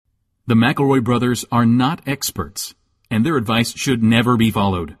The McElroy brothers are not experts, and their advice should never be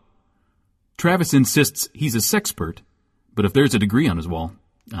followed. Travis insists he's a sexpert, but if there's a degree on his wall,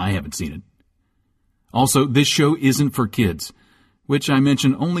 I haven't seen it. Also, this show isn't for kids, which I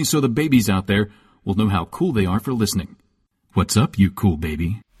mention only so the babies out there will know how cool they are for listening. What's up, you cool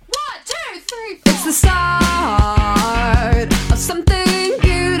baby? 1, 2, 3, 4. It's the start of something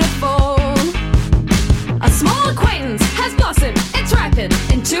beautiful. A small acquaintance has blossomed, it's ripened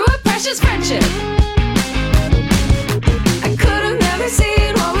into a precious friendship. I could have never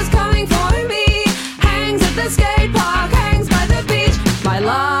seen what was coming for me. Hangs at the skate park, hangs by the beach. My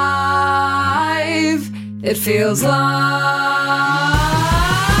life, it feels like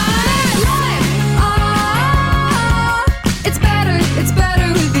it's better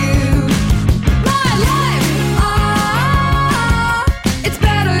with you. My life, it's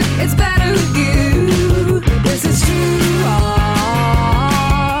better with you. This is true.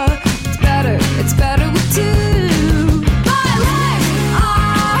 It's better with two. My life,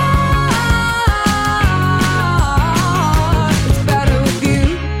 it's better with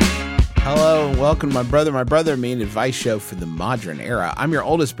you. Hello and welcome to My Brother, Me, an advice show for the modern era. I'm your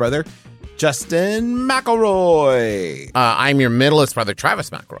oldest brother, Justin McElroy. I'm your middleest brother, Travis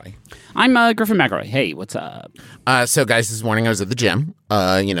McElroy. I'm Griffin McElroy. Hey, what's up? So, guys, this morning I was at the gym,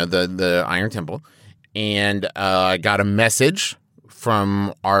 the Iron Temple, and I got a message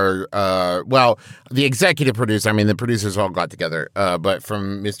from our, the executive producer. I mean, the producers all got together, but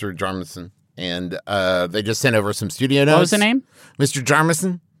from Mr. Jarmison, and they just sent over some studio notes. What was the name? Mr.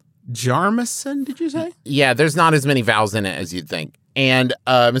 Jarmison. Jarmison, did you say? Yeah, there's not as many vowels in it as you'd think. And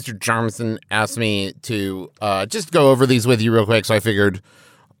Mr. Jarmison asked me to just go over these with you real quick. So I figured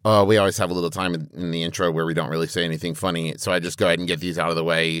we always have a little time in the intro where we don't really say anything funny. So I just go ahead and get these out of the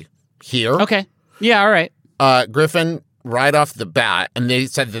way here. Okay. Yeah, all right. Griffin, right off the bat, and they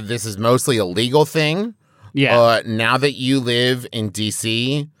said that this is mostly a legal thing. Yeah. Now that you live in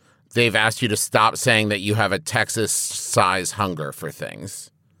D.C., they've asked you to stop saying that you have a Texas-size hunger for things.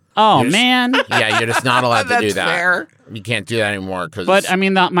 Oh, man. Yeah, you're just not allowed to do that. Fair. You can't do that anymore. But, I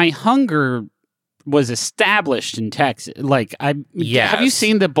mean, my hunger was established in Texas. Like, Yes. Have you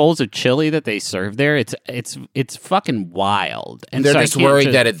seen the bowls of chili that they serve there? It's fucking wild. And they're so just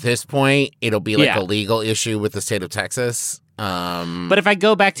worried that at this point, it'll be like Yeah. a legal issue with the state of Texas. But if I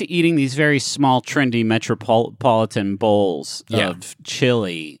go back to eating these very small, trendy metropolitan bowls of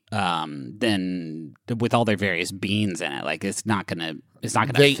chili, then with all their various beans in it, like it's not gonna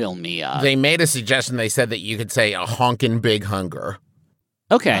fill me up. They made a suggestion. They said that you could say a honkin' big hunger.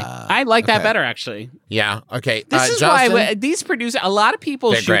 Okay, I like that better actually. Yeah. Okay. This is Justin? why these producers, a lot of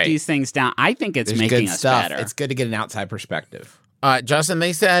people They're shoot great. these things down. I think it's There's making good us stuff. better. It's good to get an outside perspective. Justin,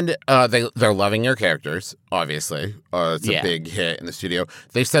 they said they're loving your characters, obviously. It's a big hit in the studio.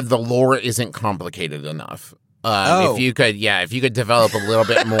 They said the lore isn't complicated enough. If you could develop a little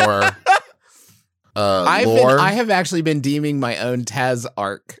bit more lore. I have actually been deeming my own Taz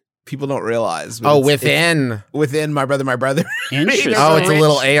arc. People don't realize. but Oh, it's within My Brother. Interesting. Oh, it's a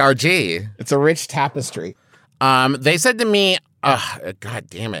little ARG. It's a rich tapestry. They said to me, God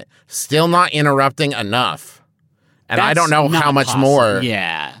damn it, still not interrupting enough. And I don't know That's how not much possible. more.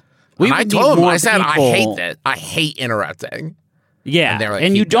 Yeah. And I would told need them, more I said, I people- hate that. I hate interrupting. Yeah, And they were like,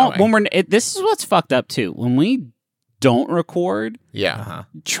 and you "Keep don't. going." When this is what's fucked up too. When we don't record, Yeah.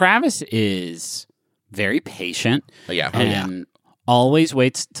 Travis is very patient. Yeah. And always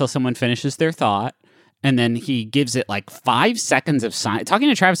waits till someone finishes their thought, and then he gives it like 5 seconds of silence. Talking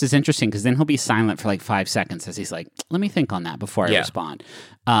to Travis is interesting because then he'll be silent for like 5 seconds as he's like, "Let me think on that before I respond."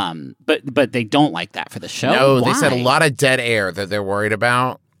 But they don't like that for the show. No, Why? they said a lot of dead air that they're worried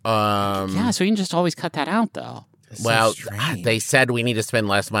about. Yeah, so you can just always cut that out though. Well, strange. they said we need to spend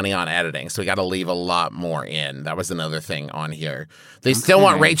less money on editing, so we got to leave a lot more in. That was another thing on here. They still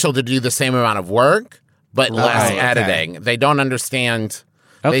want Rachel to do the same amount of work, but less okay. editing. They don't understand.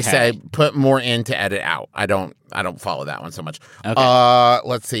 Okay. They said put more in to edit out. I don't follow that one so much. Okay.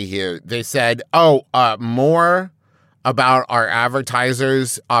 Let's see here. They said, more about our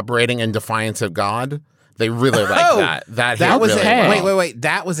advertisers operating in defiance of God. They really like that. That hit was really a well. wait.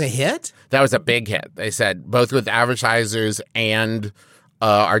 That was a hit? That was a big hit. They said both with advertisers and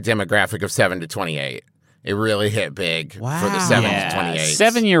our demographic of 7 to 28. It really hit big for the Wow. 7 to 28.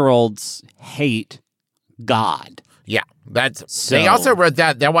 7-year-olds hate God. Yeah, that's. So- They also wrote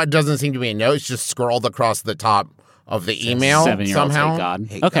that one doesn't seem to be a note. It's just scrolled across the top of the email 7-year-olds somehow. hate God.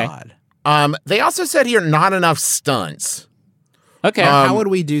 Hey, Okay. God. They also said here not enough stunts. Okay. How would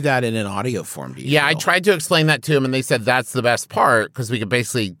we do that in an audio form? Do you Yeah, I feel? tried to explain that to them, and they said that's the best part because we could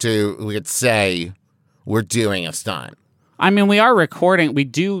basically we could say we're doing a stunt. I mean, we are recording. We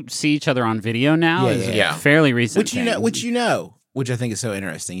do see each other on video now. Yeah, It's yeah, a yeah. fairly recent Which thing. which I think is so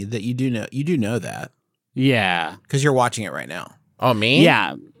interesting that you do know that Yeah. because you're watching it right now. Oh, me?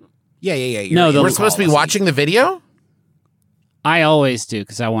 Yeah. Yeah. No, You're the- We're in supposed to be policy. watching the video? I always do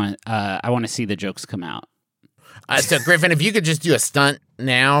because I want to see the jokes come out. So, Griffin, if you could just do a stunt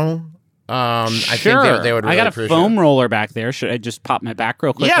now, I Sure. think they would really I got a appreciate foam it. roller back there. Should I just pop my back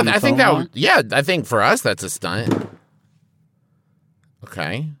real quick? Yeah, on the I think foam that roller? would, yeah, I think for us that's a stunt.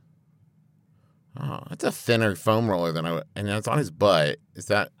 Okay. Oh, that's a thinner foam roller than and it's on his butt. Is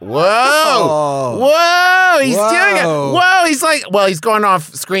that? Whoa! Oh. Whoa! He's doing it. Whoa. Whoa! He's like, well, he's going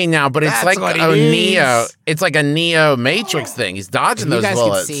off screen now, but it's That's like what he a needs. Neo. It's like a Neo Matrix thing. He's dodging those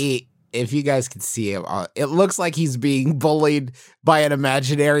bullets. If you guys could see him, it looks like he's being bullied by an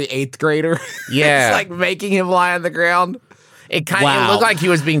imaginary 8th grader. Yeah. It's like making him lie on the ground. It kind of Wow. looked like he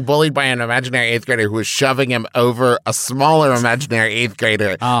was being bullied by an imaginary 8th grader who was shoving him over a smaller imaginary 8th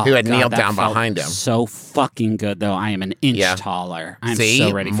grader Oh, who had God, kneeled that down felt behind him. So fucking good, though. I am an inch Yeah. taller. I'm See,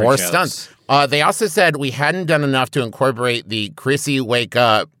 so ready for more jokes. stunts. They also said we hadn't done enough to incorporate the Chrissy Wake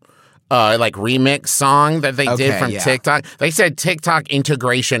Up like remix song that they did Okay, from yeah. TikTok. They said TikTok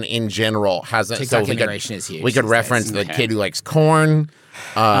integration in general hasn't. TikTok so we integration could, is huge We could these reference days. the Okay. kid who likes corn.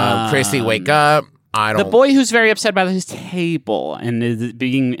 Chrissy Wake Up. I The don't. boy who's very upset about his table and it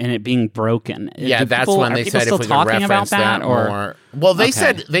being broken. Yeah, Do that's people- when are they people said still if we could talking reference about that, or more. Well, they Okay.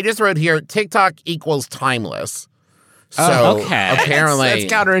 said they just wrote here TikTok equals timeless. So okay. apparently,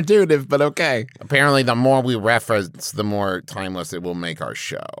 That's counterintuitive, but okay. apparently, the more we reference, the more timeless it will make our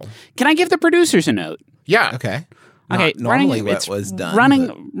show. Can I give the producers a note? Yeah, Okay. Okay, Not normally what it's was done.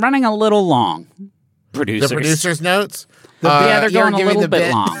 running a little long. Producers. the producers' notes. Yeah, they're You're going a giving little the bit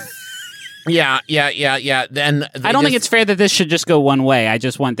bit. long. Yeah. Then I don't think it's fair that this should just go one way. I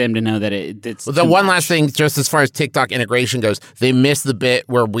just want them to know that it's the too one much. last thing, just as far as TikTok integration goes, they missed the bit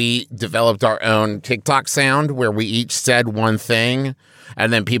where we developed our own TikTok sound, where we each said one thing,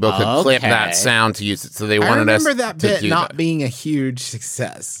 and then people could clip Okay. that sound to use it. So they I wanted us remember that to bit do not that. being a huge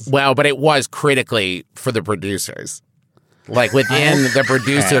success. Well, but it was critically for the producers. Like within the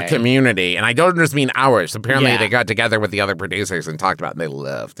producer Okay. community. And I don't just mean ours. Apparently Yeah. they got together with the other producers and talked about it and they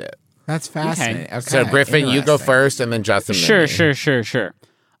loved it. That's fascinating. Okay. So Griffin, you go interesting. first and then Justin. then Sure. me.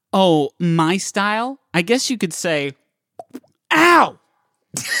 Oh, my style? I guess you could say, ow!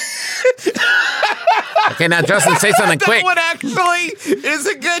 Okay, now Justin, say something quick. What actually is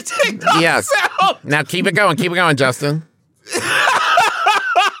a good TikTok Yes. sound? Now keep it going, Justin.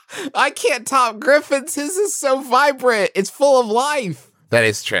 I can't top Griffin's. His is so vibrant. It's full of life. That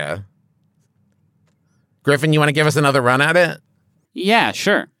is true. Griffin, you want to give us another run at it? Yeah,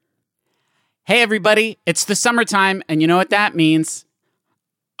 sure. Hey, everybody, it's the summertime, and you know what that means?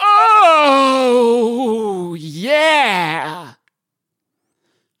 Oh, yeah!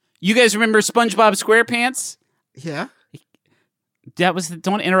 You guys remember SpongeBob SquarePants? Yeah. That was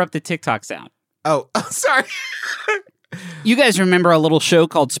don't interrupt the TikTok sound. Oh, sorry. You guys remember a little show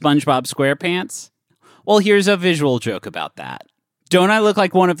called SpongeBob SquarePants? Well, here's a visual joke about that. Don't I look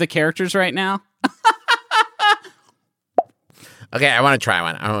like one of the characters right now? Okay, I want to try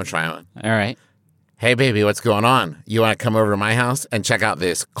one. All right. Hey, baby, what's going on? You want to come over to my house and check out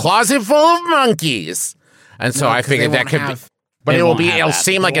this closet full of monkeys? And so I figured that could be, but They it will won't be. have It'll that.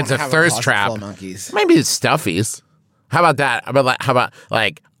 seem like it's a thirst trap. Monkeys. Maybe it's stuffies. How about that? How about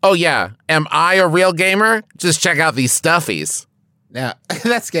like, oh yeah, am I a real gamer? Just check out these stuffies. Yeah,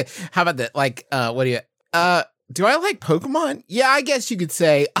 that's good. How about that? Like, what do you? Do I like Pokemon? Yeah, I guess you could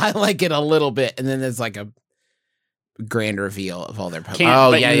say I like it a little bit, and then there's like a grand reveal of all their Pokemon. Can't,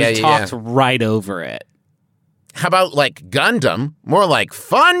 Oh, but yeah, you yeah, yeah, talked yeah. right over it. How about like Gundam? More like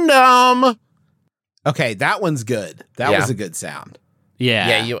Fundum. Okay, that one's good. That Yeah. was a good sound. Yeah.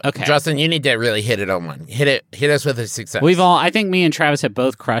 Yeah, you. Okay. Justin, you need to really hit it on one. Hit us with a success. I think me and Travis have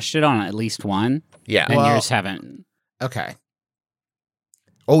both crushed it on at least one, Yeah. and Well- yours haven't. Okay.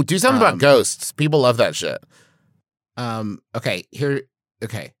 Oh, do something about Um, ghosts. People love that shit. Okay. Here.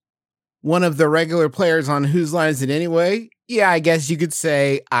 Okay. One of the regular players on Whose Line Is It Anyway? Yeah, I guess you could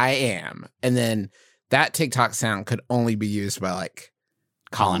say I am. And then that TikTok sound could only be used by like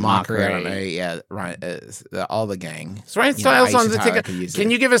Colin Mockery. I don't know. Mockery. Yeah, right. All the gang. So Ryan You know, Styles on Aisha the Tyler ticket. could use Can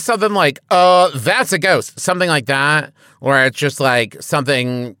it. you give us something like, that's a ghost, something like that, or it's just like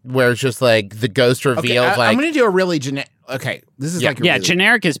something where it's just like the ghost Okay, reveals, like I'm gonna do a really generic. Okay, this is Yeah. like a Yeah, really,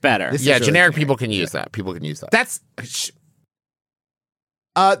 generic is better. This- yeah, really generic generic. people can use that. People can use that. That's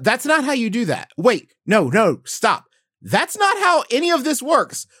that's not how you do that. Wait, no, stop. That's not how any of this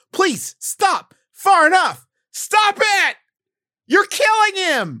works. Please stop. Far enough. Stop it. You're killing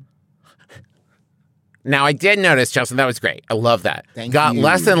him. Now, I did notice, Justin, that was great. I love that. Got you.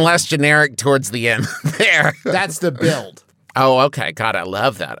 less and less generic towards the end there. That's the build. Oh, okay. God, I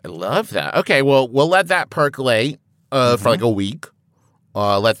love that. Okay, well, we'll let that percolate for like a week.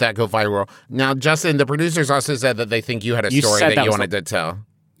 Let that go viral. Now, Justin, the producers also said that they think you had a story that you wanted to tell.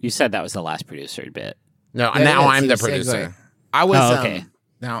 You said that was the last producer bit. No, now I'm the producer. I was, okay.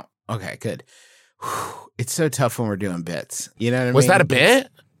 Okay, good. It's so tough when we're doing bits. You know what I mean? Was that a bit?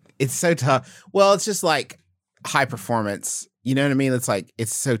 It's so tough. Well, it's just like high performance. You know what I mean? It's like,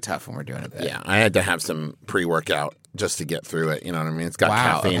 it's so tough when we're doing a bit. Yeah, I had to have some pre-workout just to get through it. You know what I mean? It's got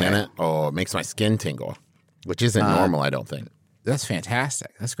caffeine in it. Oh, it makes my skin tingle, which isn't normal, I don't think. That's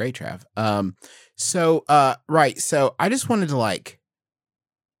fantastic. That's great, Trav. Right. So I just wanted to like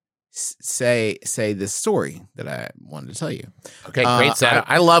say this story that I wanted to tell you. Okay, great setup.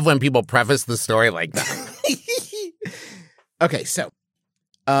 I love when people preface the story like that. Okay, so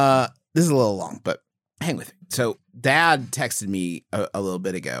this is a little long, but hang with me. So Dad texted me a little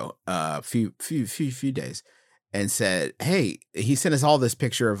bit ago, a few days, and said, "Hey," he sent us all this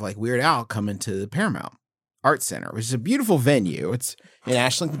picture of like Weird Al coming to the Paramount Arts Center, which is a beautiful venue. It's in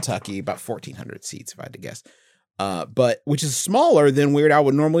Ashland, Kentucky, about 1,400 seats, if I had to guess. But which is smaller than Weird Al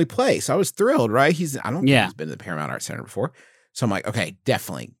would normally play. So I was thrilled, right? I don't think he's been to the Paramount Arts Center before. So I'm like, okay,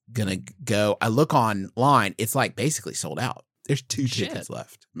 definitely gonna go. I look online, it's like basically sold out. There's 2 tickets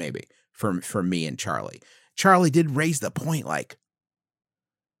left, maybe, for me and Charlie. Charlie did raise the point, like,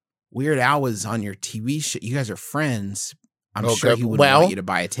 Weird Al was on your TV show. You guys are friends. I'm sure he would want you to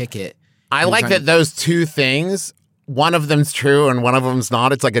buy a ticket. I like that those 2 things, one of them's true and one of them's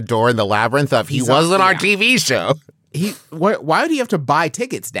not. It's like a door in the labyrinth of he was on our TV show. Why do you have to buy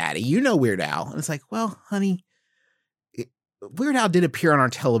tickets, Daddy? You know Weird Al. And it's like, well, honey, Weird Al did appear on our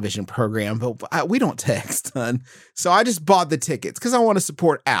television program, but we don't text, son. So I just bought the tickets because I want to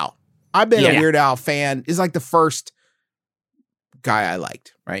support Al. I've been a Weird Al fan. It's like the first guy I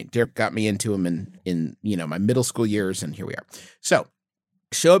liked, right? Derek got me into him in my middle school years, and here we are. So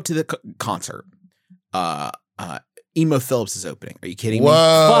show up to the concert. Emo Phillips is opening. Are you kidding me? Fuck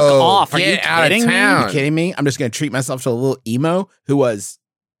off. Are you kidding me? Are you kidding me? I'm just going to treat myself to a little emo who was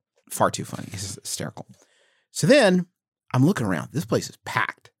far too funny. He's hysterical. So then I'm looking around. This place is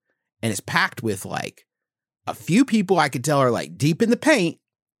packed. And it's packed with like a few people I could tell are like deep in the paint.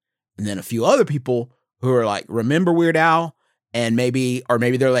 And then a few other people who are like, remember Weird Al? And maybe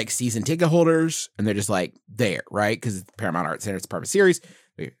they're like season ticket holders and they're just like there, right? Because it's Paramount Arts Center, it's part of a series.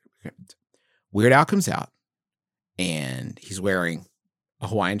 Weird Al comes out and he's wearing a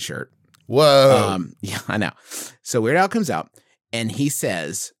Hawaiian shirt. Whoa. Yeah, I know. So Weird Al comes out and he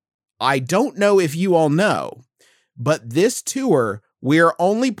says, I don't know if you all know, but this tour, we're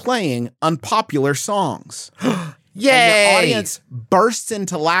only playing unpopular songs. Yay! And the audience bursts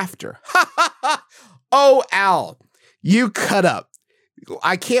into laughter. Oh, Al, you cut up.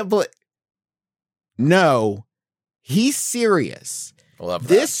 I can't believe. No, he's serious. I love that.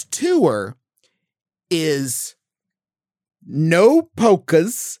 This tour is no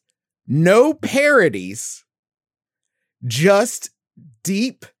polkas, no parodies, just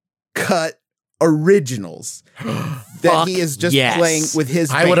deep cut originals that he is just playing with his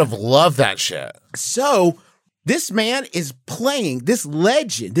band. I would have loved that shit. So this man is playing, this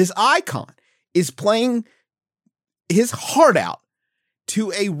legend, this icon is playing his heart out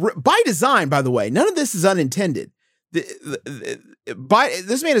to by design, by the way. None of this is unintended.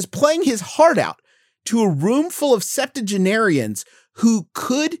 This man is playing his heart out to a room full of septuagenarians who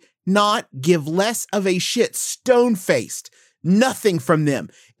could not give less of a shit, stone-faced, nothing from them.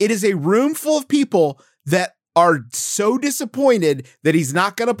 It is a room full of people that are so disappointed that he's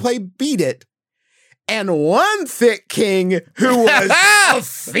not going to play Beat It. And one thick king who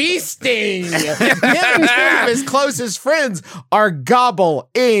was feasting. Him and two of his closest friends are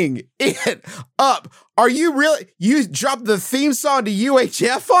gobbling it up. Are you really? You dropped the theme song to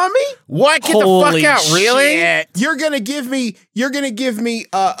UHF on me? What? Get the fuck out! Really? Shit. You're gonna give me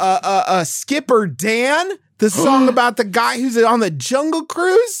Skipper Dan, the song about the guy who's on the Jungle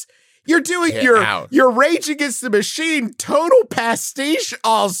Cruise? You're doing your Rage Against the Machine total pastiche.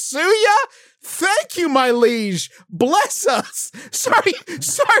 I'll sue ya. Thank you, my liege. Bless us. Sorry.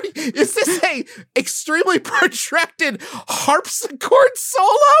 Is this a extremely protracted harpsichord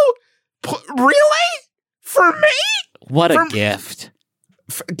solo? Really? For me? What a gift.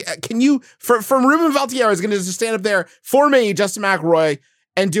 Can you, from Ruben Valtierra is going to just stand up there for me, Justin McElroy,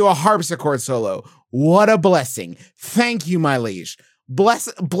 and do a harpsichord solo. What a blessing. Thank you, my liege. Bless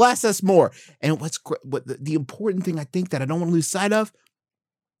us more. And what the important thing I think that I don't want to lose sight of,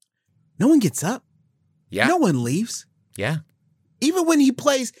 no one gets up. Yeah. No one leaves. Yeah. Even when he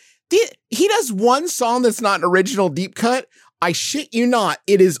plays, He does one song that's not an original deep cut. I shit you not.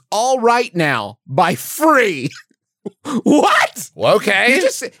 It is All Right Now by Free. What? Okay.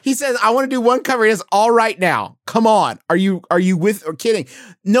 He says, I want to do one cover. He says, All Right Now. Come on. Are you with or kidding?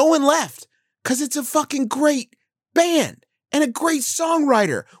 No one left because it's a fucking great band and a great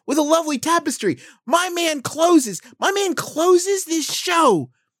songwriter with a lovely tapestry. My man closes this show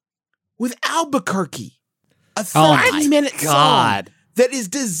with Albuquerque, a 30-minute song that is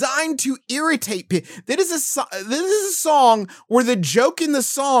designed to irritate people. This is a song where one of the jokes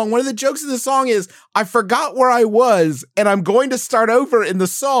in the song is, I forgot where I was and I'm going to start over in the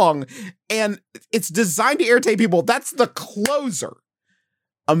song. And it's designed to irritate people. That's the closer.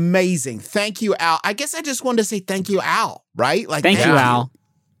 Amazing. Thank you, Al. I guess I just wanted to say thank you, Al, right? Like, thank you, Al.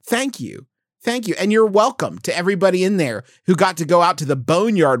 Thank you. Thank you. And you're welcome to everybody in there who got to go out to the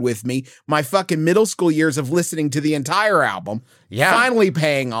boneyard with me. My fucking middle school years of listening to the entire album. Yeah. Finally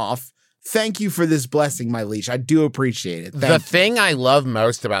paying off. Thank you for this blessing, my leash. I do appreciate it. The thing I love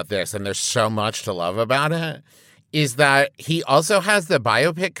most about this, and there's so much to love about it, is that he also has the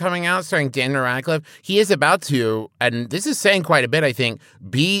biopic coming out starring Daniel Radcliffe. He is about to, and this is saying quite a bit, I think,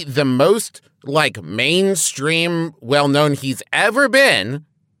 be the most like mainstream well-known he's ever been.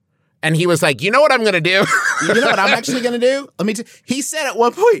 And he was like, you know what I'm going to do? You know what I'm actually going to do? He said at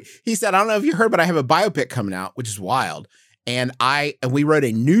one point, I don't know if you heard, but I have a biopic coming out, which is wild. And we wrote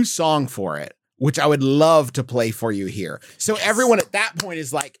a new song for it, which I would love to play for you here. So everyone at that point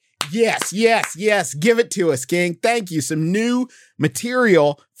is like, yes, give it to us, King. Thank you. Some new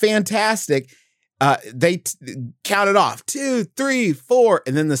material. Fantastic. They counted off 2, 3, 4.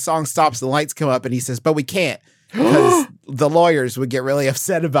 And then the song stops, the lights come up and he says, but we can't. Because the lawyers would get really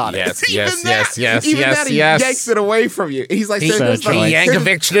upset about it. Yes. He yanks it away from you. He's like, he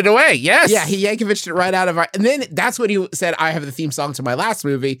Yankovic'd it away. Yes. Yeah, he Yankovic'd it right out of our. And then that's when he said, I have the theme song to my last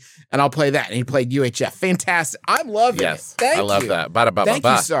movie, and I'll play that. And he played UHF. Fantastic. I'm loving it. Thank you. I love that. Thank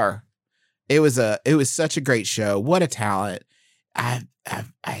you, sir. It was such a great show. What a talent. I'm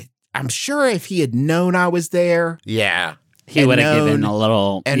sure if he had known I was there. Yeah. He would have given a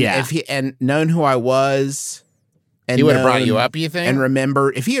little. If he and known who I was. And he would have brought you up, you think? And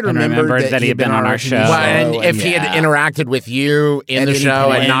if he had remembered that he had been on our show. Well, and if he had interacted with you in the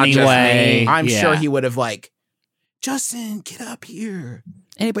show and not just me. I'm sure he would have like, Justin, get up here.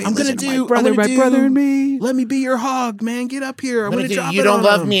 Anybody I'm gonna do my brother and me. Let me be your hog, man. Get up here. I'm gonna drop you don't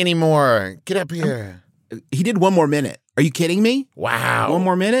love me anymore. Get up here. He did one more minute. Are you kidding me? Wow. One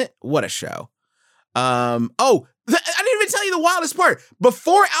more minute? What a show. I didn't even tell you the wildest part.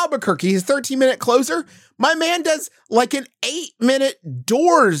 Before Albuquerque, his 13-minute closer, my man does like an 8-minute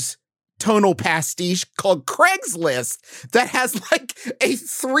Doors tonal pastiche called Craigslist that has like a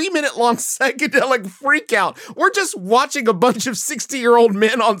 3-minute long psychedelic freakout. We're just watching a bunch of 60-year-old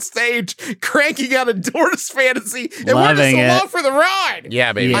men on stage cranking out a Doors fantasy, and we're just along for the ride.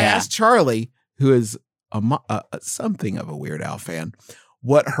 Yeah, baby. I asked Charlie, who is something of a Weird Al fan,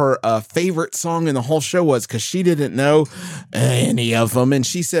 what her favorite song in the whole show was, because she didn't know any of them. And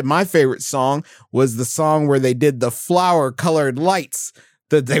she said, my favorite song was the song where they did the flower-colored lights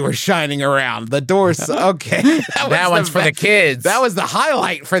that they were shining around. The Doors. Okay. That one's for the kids. That was the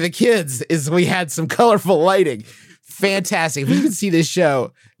highlight for the kids, is we had some colorful lighting. Fantastic. If you can see this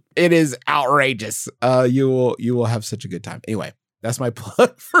show, it is outrageous. You will have such a good time. Anyway, that's my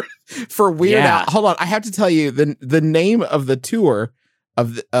plug for Weird Al. Hold on. I have to tell you the name of the tour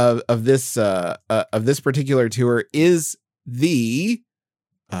of this particular tour is the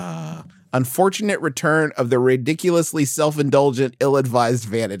unfortunate return of the ridiculously self-indulgent, ill-advised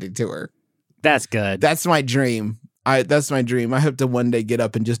vanity tour. That's good. That's my dream. That's my dream. I hope to one day get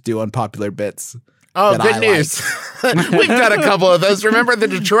up and just do unpopular bits. Oh, good news. We've got a couple of those. Remember the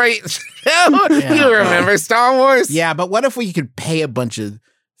Detroit show? You remember Star Wars? Yeah, but what if we could pay a bunch of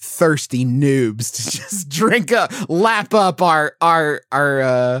thirsty noobs to just lap up our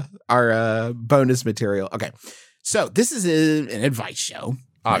bonus material. Okay. So this is an advice show.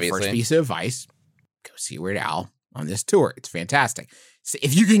 Obviously. My first piece of advice, go see Weird Al on this tour. It's fantastic. So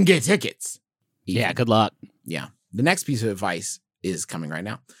if you can get tickets. Yeah, good luck. Yeah. The next piece of advice is coming right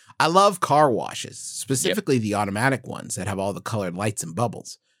now. I love car washes, specifically the automatic ones that have all the colored lights and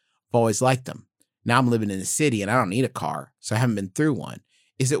bubbles. I've always liked them. Now I'm living in the city and I don't need a car, so I haven't been through one.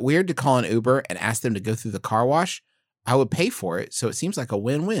 Is it weird to call an Uber and ask them to go through the car wash? I would pay for it, so it seems like a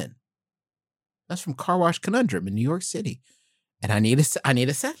win-win. That's from Car Wash Conundrum in New York City. And I need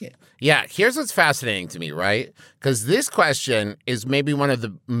a second. Yeah, here's what's fascinating to me, right? Because this question is maybe one of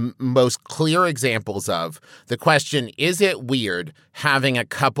the most clear examples of the question, is it weird having a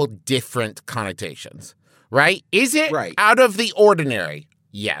couple different connotations, right? Is it out of the ordinary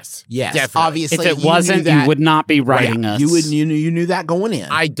Yes. Yes, Definitely. obviously. If it you wasn't, knew that, you would not be writing us. You knew that going in.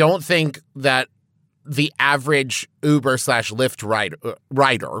 I don't think that the average Uber/Lyft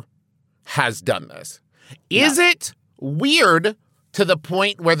rider has done this. Is it weird to the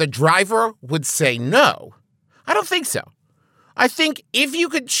point where the driver would say no? I don't think so. I think if you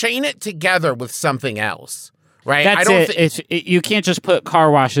could chain it together with something else, right? That's I don't it. You can't just put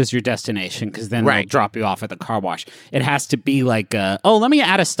car wash as your destination because then they'll Right. drop you off at the car wash. It has to be like, let me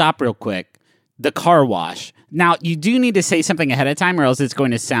add a stop real quick. The car wash. Now, you do need to say something ahead of time or else it's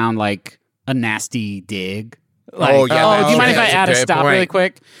going to sound like a nasty dig. Like, Oh, yeah, do you mind if I that's a add a good stop point. really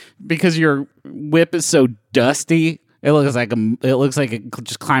quick? Because your whip is so dusty. It looks like it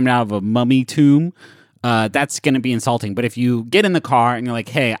just climbed out of a mummy tomb. That's going to be insulting. But if you get in the car and you're like,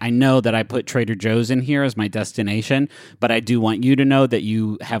 hey, I know that I put Trader Joe's in here as my destination, but I do want you to know that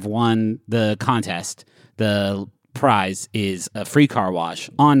you have won the contest. The prize is a free car wash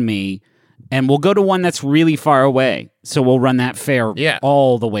on me, and we'll go to one that's really far away. So we'll run that fare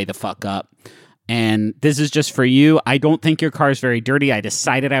all the way the fuck up. And this is just for you. I don't think your car is very dirty. I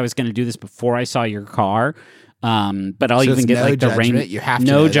decided I was going to do this before I saw your car. But I'll So even it's get no like the rain. judgment. You have to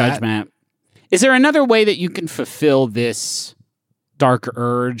no know that. judgment. Is there another way that you can fulfill this dark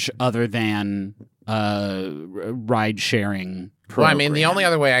urge other than ride sharing? Well, I mean, the only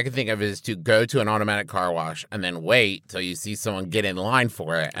other way I can think of is to go to an automatic car wash and then wait till you see someone get in line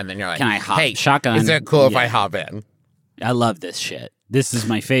for it, and then you're like, Can I hop hey, shotgun? is it cool if Yeah. I hop in? I love this shit. This is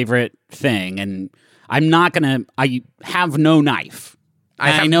my favorite thing, and I'm not gonna. I have no knife.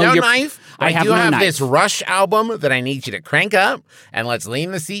 I have know no you're- knife. But I have do no have knife. this Rush album that I need you to crank up, and let's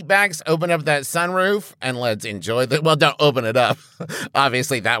lean the seat backs, open up that sunroof, and let's enjoy the. Well, don't open it up.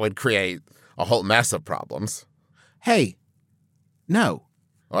 Obviously, that would create a whole mess of problems. Hey, no.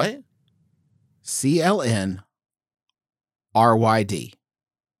 What? CLNRYD.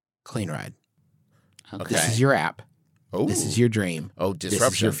 Clean Ride. Okay. This is your app. Oh, This is your dream. oh This is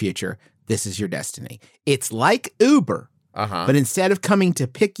disruption. your future. This is your destiny. It's like Uber, Uh-huh. but instead of coming to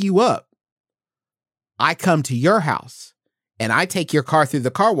pick you up, I come to your house and I take your car through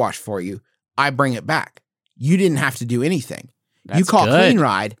the car wash for you. I bring it back. You didn't have to do anything. You That's call good. Clean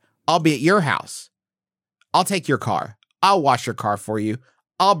Ride. I'll be at your house. I'll take your car. I'll wash your car for you.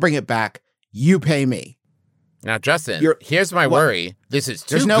 I'll bring it back. You pay me. Now, Justin, You're- here's my what? worry. This is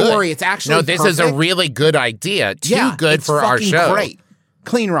too There's no good. worry. It's actually No, this is a perfect. really good idea. Too good it's for our fucking show. Great.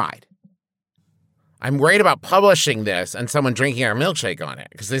 Clean Ride. I'm worried about publishing this and someone drinking our milkshake on it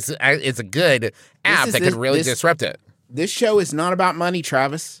because it's a good app is that could this- really this- disrupt it. This show is not about money,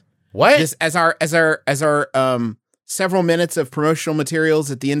 Travis. What? Just as our several minutes of promotional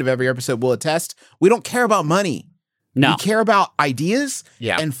materials at the end of every episode will attest, we don't care about money. No. We care about ideas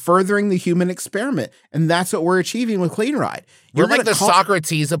and furthering the human experiment. And that's what we're achieving with Clean Ride. You're like gonna the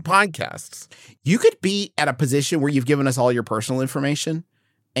Socrates of podcasts. You could be at a position where you've given us all your personal information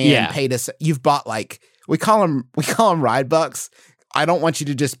and paid us. You've bought we call them ride bucks. I don't want you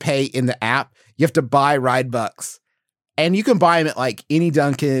to just pay in the app. You have to buy ride bucks. And you can buy them at like any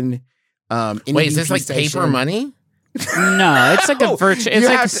Dunkin'. Any Wait, is this BP like station. paper money? No, it's like a virtual. It's you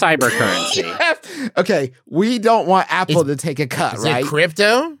like a have to- cyber currency. Okay, we don't want Apple to take a cut, Is right? it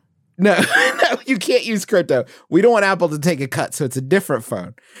crypto? No, no, you can't use crypto. We don't want Apple to take a cut, so it's a different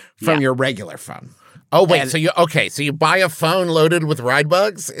phone from your regular phone. Oh wait, And- so you buy a phone loaded with ride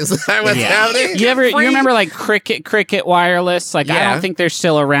bugs? Is that what's happening? You remember like Cricket Wireless? Like I Yeah. don't think they're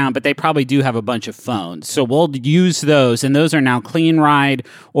still around, but they probably do have a bunch of phones. So we'll use those, and those are now Clean Ride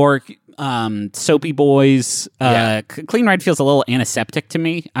or Soapy Boys. Clean Ride feels a little antiseptic to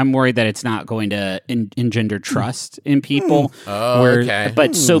me. I'm worried that it's not going to engender trust in people. Oh, okay.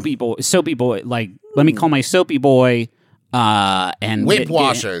 But Soapy Boy, like let me call my Soapy Boy and Whip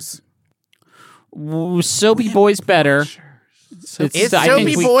washers. Soapy Boy's better. It's I think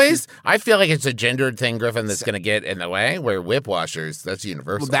Soapy we- Boys. I feel like it's a gendered thing, Griffin, that's going to get in the way. Where whip washers, that's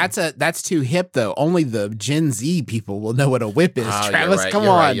universal. Well, that's too hip though. Only the Gen Z people will know what a whip is. Oh, Travis, you're right, come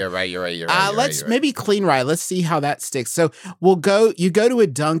you're on. Right, you're right. Let's maybe Clean Ride. Let's see how that sticks. So you go to a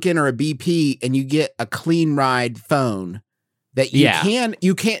Dunkin' or a BP and you get a Clean Ride phone that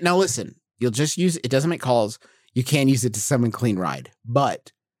you can't now listen, you'll just use it doesn't make calls. You can use it to summon Clean Ride,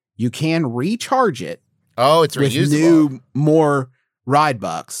 but you can recharge it. Oh, it's with reusable. more ride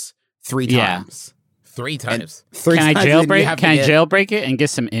bucks 3 Yeah. times. 3 times. Three Can I times, and you jailbreak? have to Can I get- jailbreak it and get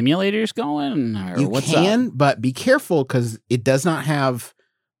some emulators going? Or You what's can, up? but be careful because it does not have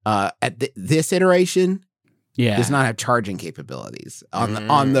this iteration. Yeah. Does not have charging capabilities on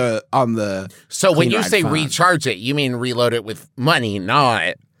the. So when Clean you Ride say phone. recharge it, you mean reload it with money,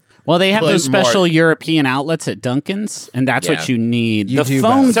 not Well, they have Put those special more- European outlets at Dunkin's, and that's what you need. You the do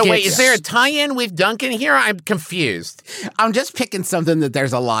phone both. So wait, gets- is there a tie-in with Duncan here? I'm confused. I'm just picking something that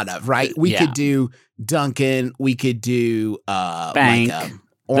there's a lot of, right? We Yeah. could do Duncan. We could do Bank, like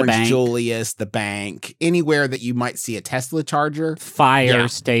Orange bank. Julius, the bank, anywhere that you might see a Tesla charger, fire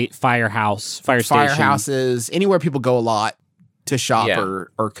station, firehouses, anywhere people go a lot to shop Yeah.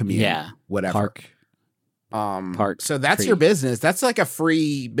 or commute, whatever. park. Park So that's tree. your business. That's like a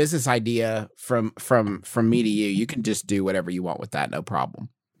free business idea from me to you. You can just do whatever you want with that, no problem.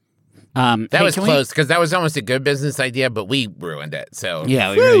 That hey, was can we- close because that was almost a good business idea, but we ruined it. So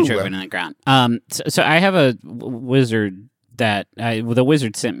Yeah, we really drove it in the ground. So I have a wizard that the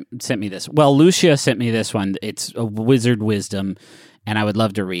wizard sent me this. Well, Lucia sent me this one. It's a wizard wisdom, and I would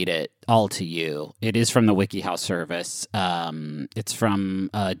love to read it all to you. It is from the WikiHow service. It's from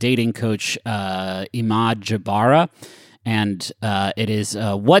dating coach Imad Jabara, and it is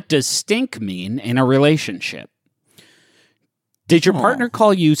what does stink mean in a relationship? Did your partner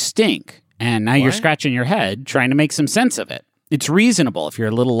call you stink? And now you're What? scratching your head trying to make some sense of it. It's reasonable if you're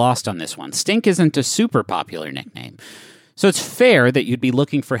a little lost on this one. Stink isn't a super popular nickname. So it's fair that you'd be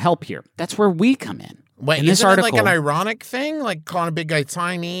looking for help here. That's where we come in. wait, in this isn't it like article- an ironic thing, like calling a big guy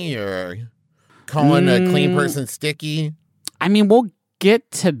tiny or calling a clean person sticky? I mean, we'll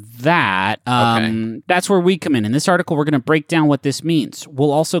get to that. That's where we come in. In this article, we're going to break down what this means.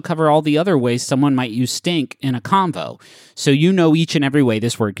 We'll also cover all the other ways someone might use stink in a convo, so you know each and every way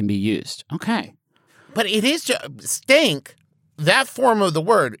this word can be used. Okay. But it is just stink. That form of the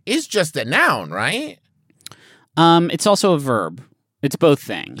word is just a noun, right? It's also a verb. It's both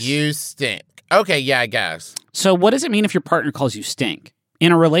things. You stink. Okay, yeah, I guess. So what does it mean if your partner calls you stink?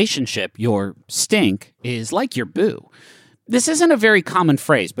 In a relationship, your stink is like your boo. This isn't a very common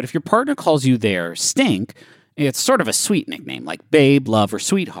phrase, but if your partner calls you their stink, it's sort of a sweet nickname like babe, love, or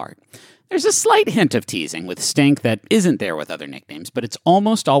sweetheart. There's a slight hint of teasing with stink that isn't there with other nicknames, but it's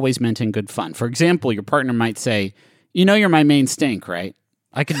almost always meant in good fun. For example, your partner might say, "You know you're my main stink, right?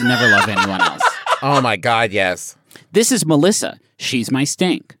 I could never love anyone else." Oh my God, yes. This is Melissa. She's my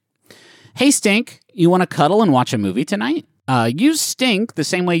stink. Hey, stink, you want to cuddle and watch a movie tonight? Use stink the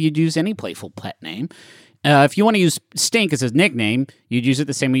same way you'd use any playful pet name. If you want to use stink as a nickname, you'd use it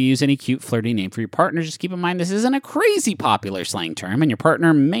the same way you use any cute, flirty name for your partner. Just keep in mind this isn't a crazy popular slang term, and your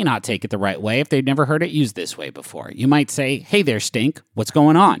partner may not take it the right way if they've never heard it used this way before. You might say, "Hey there, stink. What's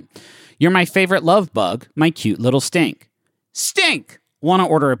going on? You're my favorite love bug, my cute little stink." Stink! Want to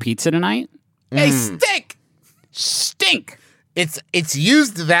order a pizza tonight? Hey, stink! Stink! It's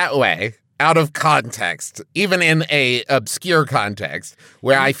used that way out of context, even in a obscure context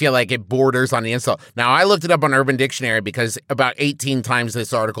where I feel like it borders on the insult. Now, I looked it up on Urban Dictionary because about 18 times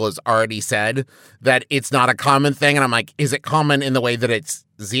this article has already said that it's not a common thing. And I'm like, is it common in the way that it's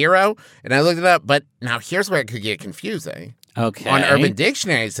zero? And I looked it up, but now here's where it could get confusing. Okay. On Urban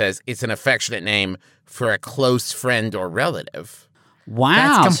Dictionary, it says it's an affectionate name for a close friend or relative.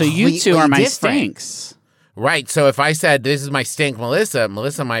 Wow, That's so you two are my completely different. stinks. Right. So if I said, this is my stink,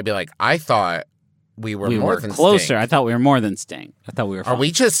 Melissa might be like, I thought we were We more were than closer. stink. I thought we were more than stink. I thought we were Are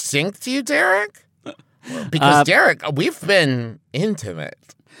we just stink to you, Derek? Because Derek, we've been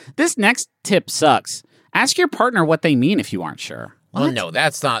intimate. This next tip sucks. Ask your partner what they mean if you aren't sure. Well, What? no,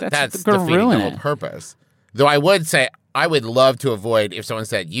 that's That's defeating ruin the whole it. purpose. Though I would say, I would love to avoid if someone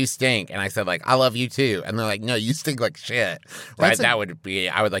said, you stink, and I said, like, I love you too. And they're like, no, you stink like shit. Right? I would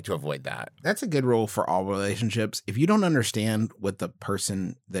like to avoid that. That's a good rule for all relationships. If you don't understand what the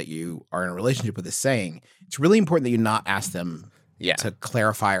person that you are in a relationship with is saying, it's really important that you not ask them Yeah. to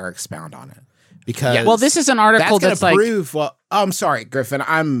clarify or expound on it. Because Well, this is an article that's that's going like to prove. Well, I'm sorry, Griffin.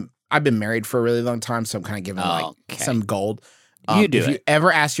 I've been married for a really long time, so I'm kind of giving like Okay. some gold. You do If you it.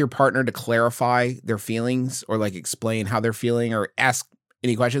 ever ask your partner to clarify their feelings or like explain how they're feeling or ask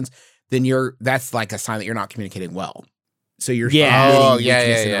any questions, then that's like a sign that you're not communicating well. So you're Yeah. admitting Oh, weakness yeah, in the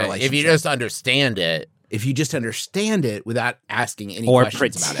yeah, yeah. If relationship. you just understand it. If you just understand it without asking any or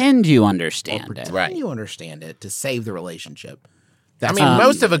questions about it, pretend you or understand pretend it. Right. you understand it to save the relationship. I That's mean, Um,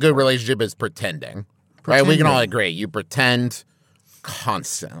 most of a good relationship is pretending. Right? We can all Pretending. agree. You pretend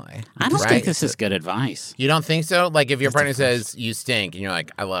constantly. I don't right? think this is good advice. You don't think so? Like if your partner says you stink and you're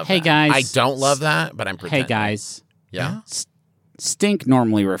like, I love Hey, that. guys. I don't love that, but I'm pretending. Hey, guys. Yeah. Stink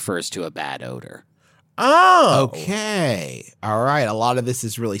normally refers to a bad odor. Oh. okay. All right. A lot of this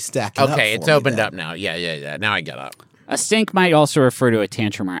is really stacking up. Okay, for it's me opened then. up now. Yeah. Now I get up. A stink might also refer to a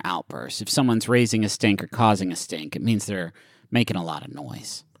tantrum or outburst. If someone's raising a stink or causing a stink, it means they're making a lot of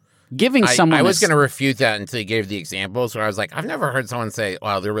noise. Giving someone I was a going to refute that until you gave the examples where I was like, I've never heard someone say,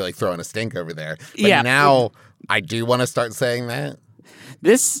 wow, they're really throwing a stink over there. But Yeah. now I do want to start saying that.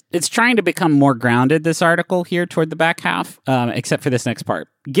 It's trying to become more grounded, this article here toward the back half, except for this next part.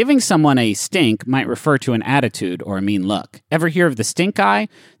 Giving someone a stink might refer to an attitude or a mean look. Ever hear of the stink eye?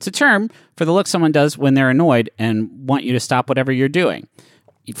 It's a term for the look someone does when they're annoyed and want you to stop whatever you're doing.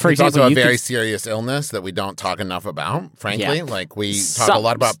 For it's example, also a very serious illness that we don't talk enough about, frankly. Yeah. Like, we talk a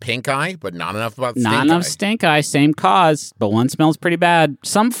lot about pink eye, but not enough about stink eye. Not enough stink eye, same cause, but one smells pretty bad.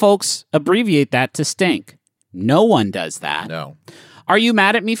 Some folks abbreviate that to stink. No one does that. No. Are you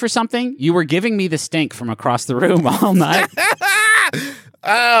mad at me for something? You were giving me the stink from across the room all night.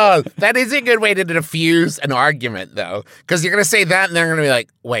 Oh, that is a good way to diffuse an argument, though. Because you're going to say that, and they're going to be like,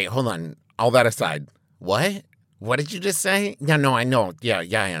 wait, hold on. All that aside. What? What did you just say? No, I know. Yeah,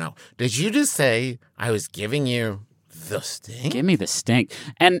 I know. Did you just say I was giving you the stink? Give me the stink.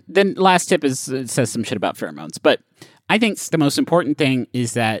 And then last tip is, it says some shit about pheromones. But I think the most important thing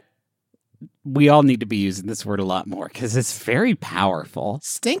is that we all need to be using this word a lot more because it's very powerful.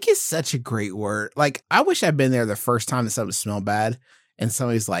 Stink is such a great word. Like, I wish I'd been there the first time that something smelled bad and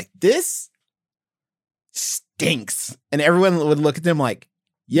somebody's like, this stinks. And everyone would look at them like,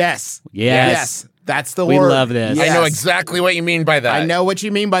 yes. That's the word. We love this. I know exactly what you mean by that. I know what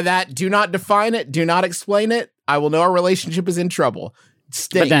you mean by that. Do not define it. Do not explain it. I will know our relationship is in trouble.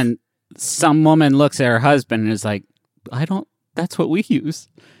 Stink. But then some woman looks at her husband and is like, that's what we use.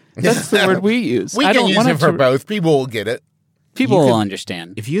 That's the word we use. We can use it for both. People will get it. People will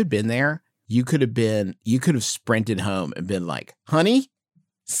understand. If you had been there, you could have sprinted home and been like, honey,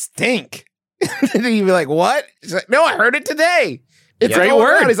 stink. And you'd be like, what? She's like, no, I heard it today. It's a great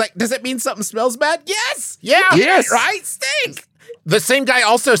word. He's like, does it mean something smells bad? Yes. Yeah. Yes. Right? Stink. The same guy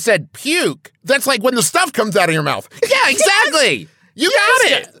also said puke. That's like when the stuff comes out of your mouth. Yeah, exactly. You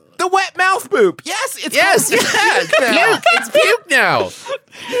got it. The wet mouth poop. Yes. It's puke. It's puke now.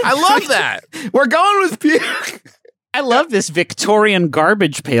 I love that. We're going with puke. I love this Victorian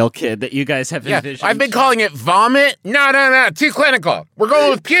garbage pail kid that you guys have envisioned. I've been calling it vomit. No. Too clinical. We're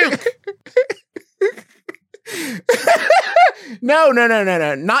going with puke. No.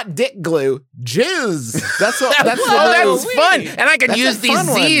 Not dick glue. Jizz. That's fun. And I can use these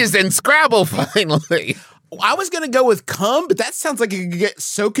Z's in Scrabble finally. I was going to go with cum, but that sounds like it could get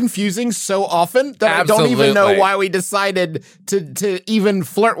so confusing so often that I don't even know why we decided to even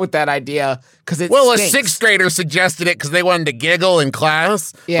flirt with that idea. Because a sixth grader suggested it because they wanted to giggle in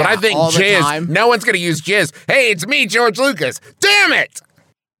class. Yeah, but I think jizz, no one's going to use jizz. Hey, it's me, George Lucas. Damn it.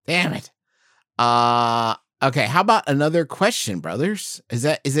 Okay, how about another question, brothers? Is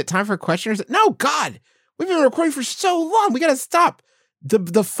it time for questions? No, God, we've been recording for so long. We got to stop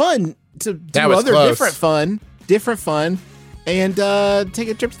the fun to do other different fun, and take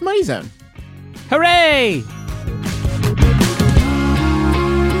a trip to the Money Zone. Hooray!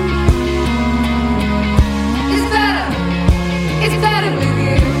 It's better with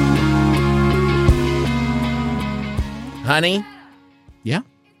you. Honey? Yeah?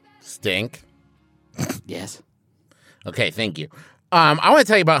 Stink? Yes. Okay, thank you. I want to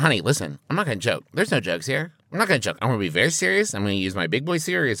tell you about Honey. Listen, I'm not going to joke. There's no jokes here. I'm not going to joke. I'm going to be very serious. I'm going to use my big boy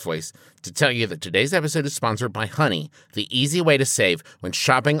serious voice to tell you that today's episode is sponsored by Honey, the easy way to save when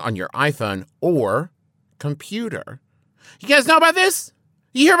shopping on your iPhone or computer. You guys know about this?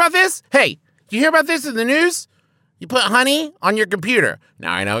 You hear about this? Hey, you hear about this in the news? You put Honey on your computer.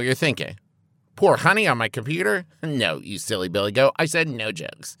 Now I know what you're thinking. Pour Honey on my computer? No, you silly Billy Goat. I said no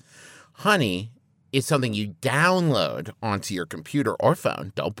jokes. Honey is something you download onto your computer or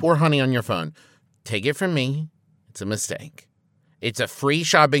phone. Don't pour Honey on your phone. Take it from me, it's a mistake. It's a free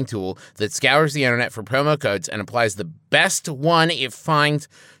shopping tool that scours the internet for promo codes and applies the best one it finds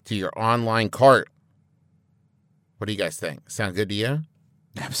to your online cart. What do you guys think? Sound good to you?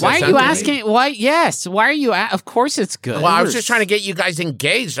 Why are you asking? Why? Yes. Why are you? Of course, it's good. Well, I was just trying to get you guys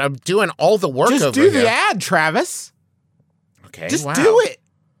engaged. I'm doing all the work over here. Just do the ad, Travis. Okay, just do it.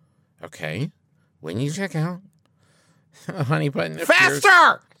 Okay. When you check out, the Honey button appears.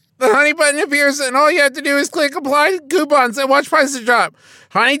 Faster! The Honey button appears, and all you have to do is click apply coupons and watch prices drop.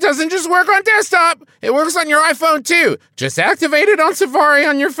 Honey doesn't just work on desktop. It works on your iPhone, too. Just activate it on Safari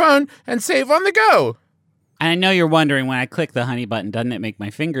on your phone and save on the go. I know you're wondering, when I click the Honey button, doesn't it make my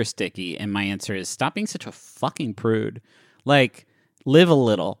finger sticky? And my answer is, stop being such a fucking prude. Like, live a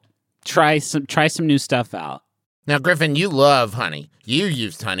little. Try some new stuff out. Now, Griffin, you love Honey. You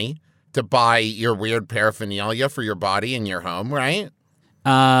used Honey to buy your weird paraphernalia for your body in your home, right?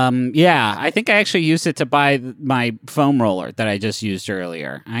 Yeah, I think I actually used it to buy my foam roller that I just used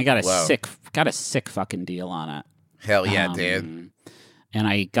earlier. I got a sick fucking deal on it. Hell yeah, dude. And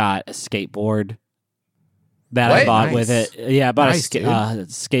I got a skateboard that I bought with it. Yeah, I bought a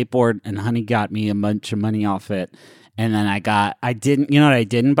skateboard, and Honey got me a bunch of money off it. And then I didn't, you know what I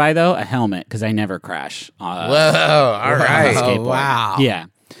didn't buy though? A helmet, because I never crash. Whoa, all right. Skateboard. Wow. Yeah.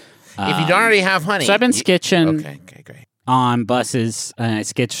 If you don't already have honey. So I've been sketching Okay, great. on buses. And I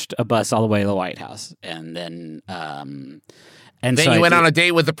sketched a bus all the way to the White House. And then, Then you went on a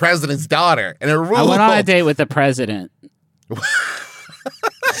date with the president's daughter, and it ruled. I went on a date with the president.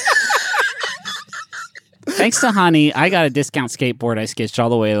 Thanks to Honey, I got a discount skateboard. I sketched all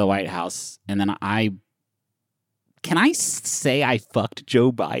the way to the White House, and then can I say I fucked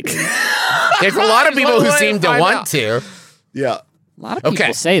Joe Biden? There's a lot of people who seem to want to. Yeah. A lot of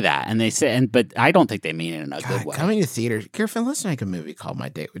people say that, and they say, but I don't think they mean it in a good way. Coming to theaters. Griffin, let's make a movie called My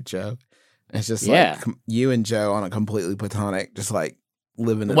Date with Joe. It's just like you and Joe on a completely platonic, just like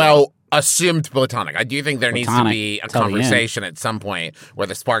living it. Assumed platonic. I do think there needs to be a conversation at some point where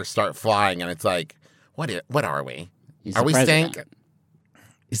the sparks start flying, and it's like, what are we? Are we stink?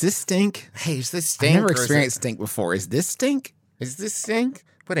 Is this stink? Hey, is this stink? I've never experienced stink before. Is this stink? Is this stink?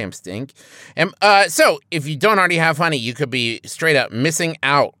 What am stink? So if you don't already have honey, you could be straight up missing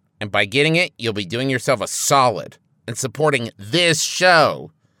out. And by getting it, you'll be doing yourself a solid and supporting this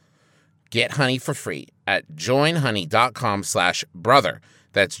show. Get honey for free at joinhoney.com/brother.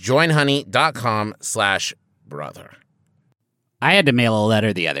 That's joinhoney.com/brother. I had to mail a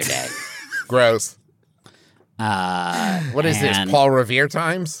letter the other day. Gross. What is this, Paul Revere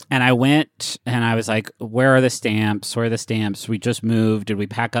times? And I went and I was like, where are the stamps? Where are the stamps? We just moved. Did we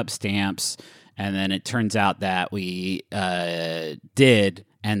pack up stamps? And then it turns out that we did.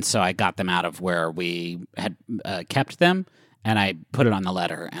 And so I got them out of where we had kept them. And I put it on the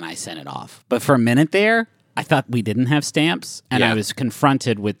letter and I sent it off. But for a minute there, I thought we didn't have stamps. And I was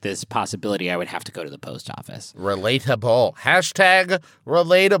confronted with this possibility I would have to go to the post office. Relatable.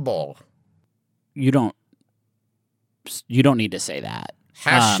 #relatable. You don't need to say that.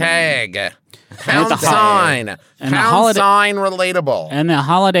 Hashtag. Pound sign. Pound sign relatable. And the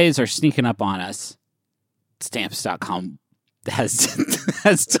holidays are sneaking up on us. Stamps.com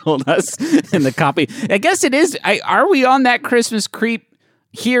has told us in the copy. I guess it is. Are we on that Christmas creep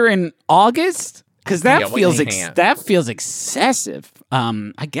here in August? Because that feels excessive.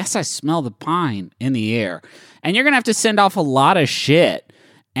 I guess I smell the pine in the air. And you're going to have to send off a lot of shit.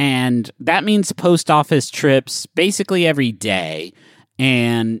 And that means post office trips basically every day.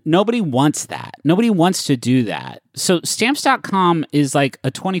 And nobody wants that. Nobody wants to do that. So Stamps.com is like a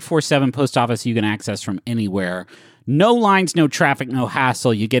 24/7 post office you can access from anywhere. No lines, no traffic, no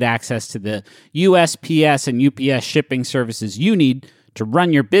hassle. You get access to the USPS and UPS shipping services you need to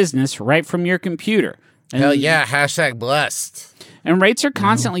run your business right from your computer. And hell yeah, #blessed. And rates are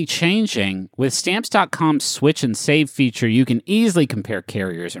constantly changing. With Stamps.com's switch and save feature, you can easily compare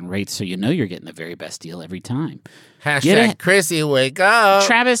carriers and rates so you know you're getting the very best deal every time. #Chrissy, wake up.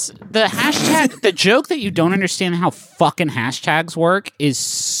 Travis, the joke that you don't understand how fucking hashtags work is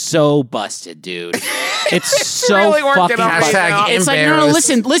so busted, dude. It's so really fucking busted. It's like, no,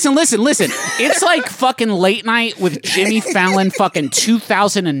 listen. It's like fucking Late Night with Jimmy Fallon fucking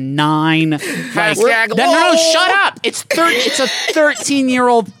 2009. No, shut up. It's a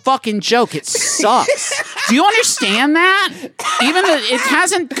 13-year-old fucking joke. It sucks. Do you understand that? Even it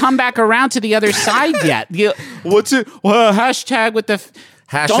hasn't come back around to the other side yet. What's it? Hashtag with the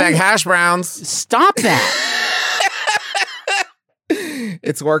hash browns. Stop that.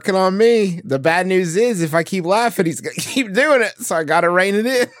 It's working on me. The bad news is if I keep laughing, he's going to keep doing it. So I got to rein it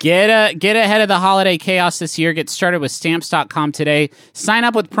in. Get ahead of the holiday chaos this year. Get started with Stamps.com today. Sign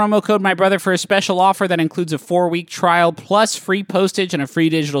up with promo code MyBrother for a special offer that includes a 4-week trial plus free postage and a free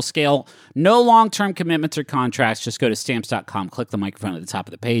digital scale. No long-term commitments or contracts. Just go to Stamps.com, click the microphone at the top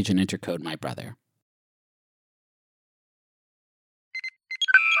of the page, and enter code MyBrother.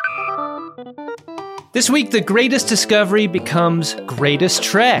 This week, the greatest discovery becomes greatest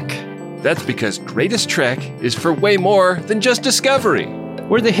trek. That's because Greatest Trek is for way more than just discovery.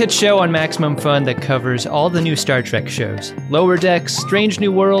 We're the hit show on Maximum Fun that covers all the new Star Trek shows. Lower Decks, Strange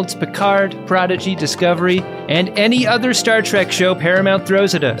New Worlds, Picard, Prodigy, Discovery, and any other Star Trek show Paramount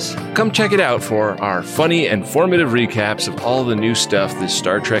throws at us. Come check it out for our funny and formative recaps of all the new stuff the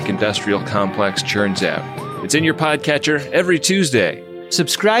Star Trek industrial complex churns out. It's in your podcatcher every Tuesday.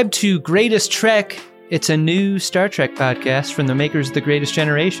 Subscribe to Greatest Trek. It's a new Star Trek podcast from the makers of The Greatest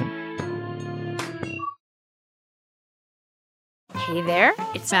Generation. Hey there,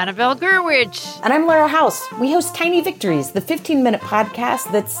 it's Annabelle Gurwitch. And I'm Lara House. We host Tiny Victories, the 15-minute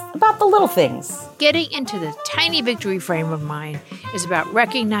podcast that's about the little things. Getting into the tiny victory frame of mind is about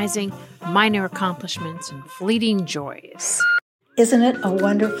recognizing minor accomplishments and fleeting joys. Isn't it a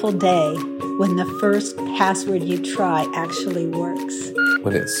wonderful day when the first password you try actually works?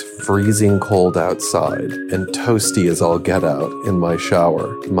 when it's freezing cold outside and toasty as all get out in my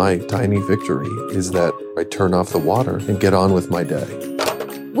shower, my tiny victory is that I turn off the water and get on with my day.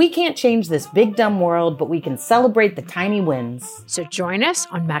 We can't change this big dumb world, but we can celebrate the tiny wins. So join us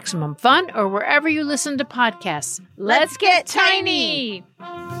on Maximum Fun or wherever you listen to podcasts. Let's get tiny!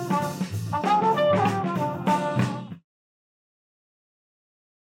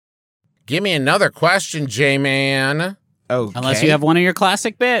 Give me another question, J-Man. Okay. Unless you have one of your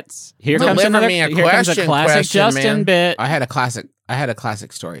classic bits. Here Deliver comes me a here comes a question, classic Justin man. bit. I had a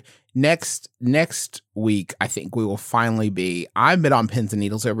classic story. Next week, I think we will finally be. I've been on pins and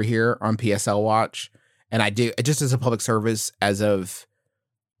needles over here on PSL Watch, and I do just as a public service as of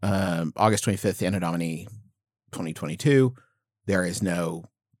August 25th, Anno Domini 2022. There is no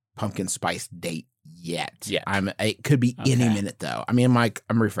pumpkin spice date yet. Yeah, it could be any minute though. I mean,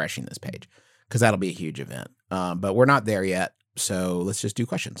 I'm refreshing this page because that'll be a huge event. But we're not there yet, so let's just do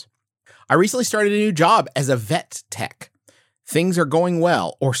questions. I recently started a new job as a vet tech. Things are going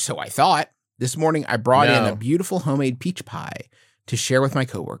well, or so I thought. This morning, I brought in a beautiful homemade peach pie to share with my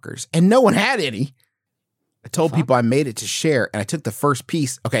coworkers, and no one had any. I told people I made it to share, and I took the first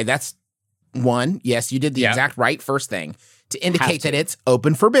piece. Okay, that's one. Yes, you did the exact right first thing to indicate that it's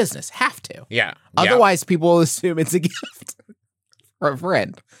open for business. Have to. Yeah. Otherwise, people will assume it's a gift for a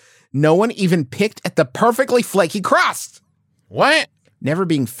friend. No one even picked at the perfectly flaky crust. What? Never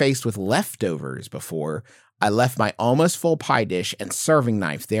being faced with leftovers before, I left my almost full pie dish and serving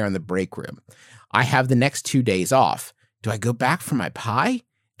knife there in the break room. I have the next 2 days off. Do I go back for my pie?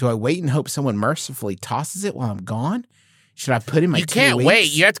 Do I wait and hope someone mercifully tosses it while I'm gone? Should I put in my 2 weeks? You can't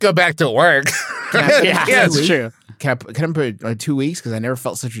wait. You have to go back to work. Yeah, that's true. Can I put it 2 weeks because I never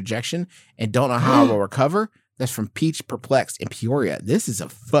felt such rejection and don't know how I will recover? That's from Peach Perplexed in Peoria. This is a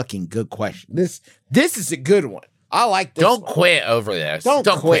fucking good question. This is a good one. I like this. Don't one. quit over this. Don't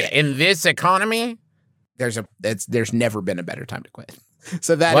quit. In this economy, there's never been a better time to quit.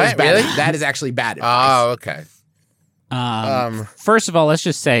 So that What? is bad. Really? That is actually bad advice. oh, okay. First of all, let's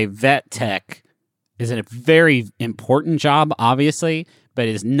just say vet tech is a very important job, obviously, but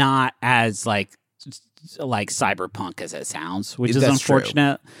it is not as like cyberpunk as it sounds, which is That's true.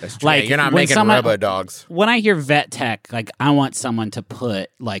 unfortunate. That's true. Like You're not when making someone- robo-dogs. When I hear vet tech, like I want someone to put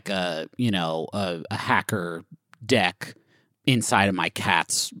like a hacker deck inside of my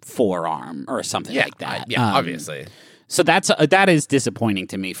cat's forearm or something like that. Obviously. So that is disappointing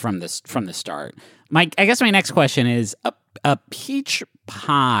to me from the start. I guess my next question is a peach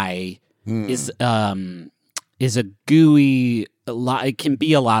pie is a gooey it can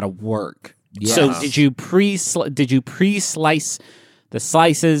be a lot of work. Yes. So did you pre-slice the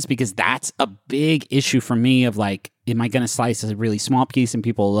slices? Because that's a big issue for me of like, am I going to slice a really small piece and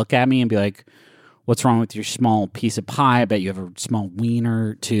people look at me and be like, what's wrong with your small piece of pie? I bet you have a small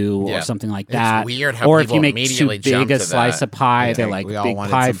wiener too, or something like that. It's weird how or if people you make too immediately jump big a to slice that. of pie, Yeah, they're like, we all big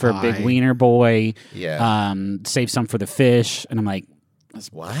wanted pie some for a pie. big wiener boy. Yeah. Save some for the fish. And I'm like,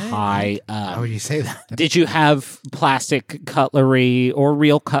 What? pie. Why would you say that? Did you have plastic cutlery or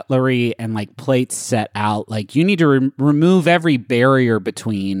real cutlery and like plates set out? Like you need to remove every barrier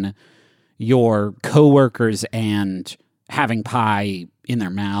between your coworkers and having pie in their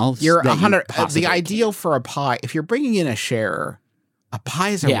mouths. You're that you 100. possibly The can. ideal for a pie, if you're bringing in a sharer, a pie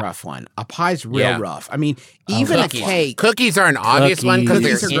is a rough one. A pie's real rough. I mean, even a cake. Cookies are an obvious one because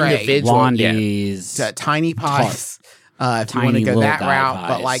Cookies they're are great. individual. Blondies. Tiny pies. If you want to Tiny go little that guy route,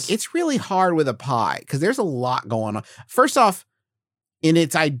 but pies. like it's really hard with a pie because there's a lot going on. First off, in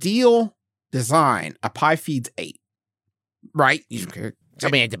its ideal design, a pie feeds 8, right? I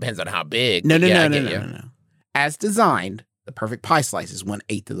mean, it depends on how big. No. Yeah, I get you. As designed, the perfect pie slice is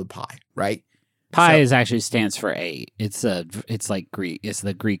 1/8 of the pie, right? Pie So- is actually stands for 8. It's like Greek. It's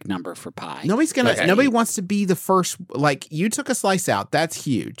the Greek number for pie. Nobody wants to be the first. Like you took a slice out, that's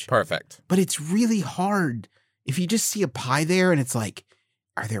huge. Perfect. But it's really hard if you just see a pie there and it's like,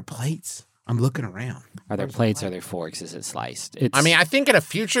 are there plates? I'm looking around. Are there plates? Are there forks? Is it sliced? It's, I mean, I think in a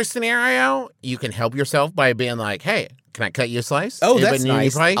future scenario, you can help yourself by being like, "Hey, can I cut you a slice? Oh, Anybody that's need any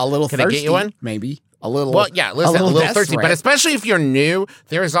nice. pie? A little Can thirsty, I get you one? maybe. A little. Well, yeah, listen, a little thirsty, but desperate. especially if you're new,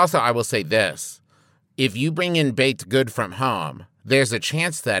 there is also, I will say this: if you bring in baked good from home, there's a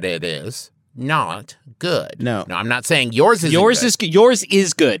chance that it is not good. No, I'm not saying yours is yours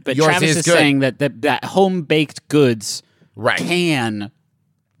is good, but Yours Travis is is good. saying that home baked goods right can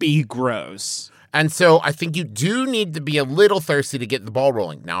be gross. And so I think you do need to be a little thirsty to get the ball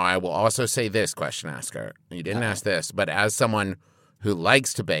rolling. Now, I will also say this, question asker. You didn't ask this, but as someone who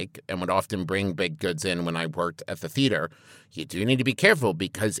likes to bake and would often bring baked goods in when I worked at the theater, you do need to be careful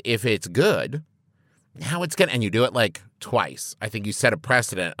because if it's good Now it's and you do it like twice. I think you set a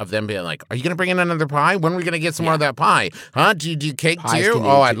precedent of them being like, "Are you going to bring in another pie? When are we going to get some more of that pie? Huh? Do you do cake Pies too? can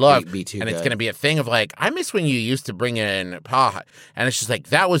Oh, I'd love." be too And it's good. going to be a thing of like, I miss when you used to bring in pie, and it's just like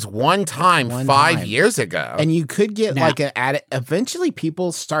that was one time 5 years ago. And you could get Now- like eventually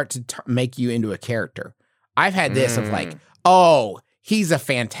people start to make you into a character. I've had this of like, oh, he's a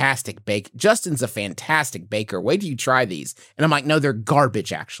fantastic baker. Justin's a fantastic baker. Wait till you try these. And I'm like, no, they're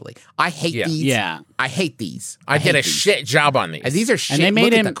garbage, actually. I hate these. Yeah. I hate these. I did hate a these. shit job on these. And these are shit. they made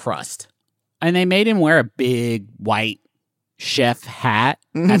Look him- at the crust. And they made him wear a big white chef hat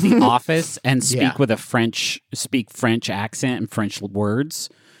at the office and speak with a French accent and French words.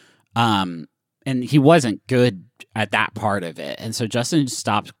 And he wasn't good at that part of it. And so Justin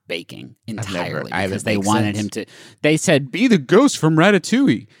stopped baking entirely I haven't because they baked wanted since. him to. They said, "Be the ghost from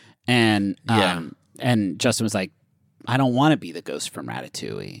Ratatouille," and and Justin was like, "I don't want to be the ghost from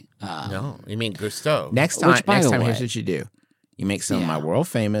Ratatouille." No, you mean Gusteau. Next time, by the way- here's what you do. You make some of my world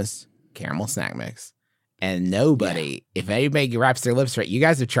famous caramel snack mix. And nobody, if anybody wraps their lips right, you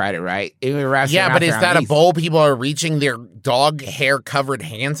guys have tried it, right? Yeah, but is that a bowl people are reaching their dog hair covered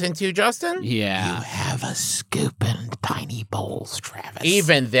hands into, Justin? Yeah. You have a scoop in tiny bowls, Travis.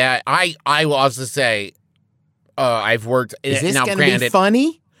 Even that, I will also say, I've worked. Is this now, going to granted, be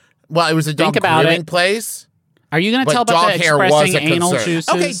funny? Well, it was a dog Think about grooming it. place. Are you going to But tell about dog the hair was expressing a anal concern.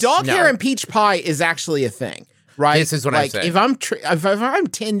 juices? Okay, dog No. hair and peach pie is actually a thing, right? This is what I'm like, saying. If I'm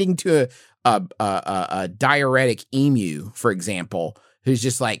tending to a diuretic emu, for example, who's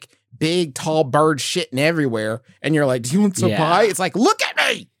just like big, tall bird shitting everywhere, and you're like, "Do you want some Yeah. pie?" It's like, look at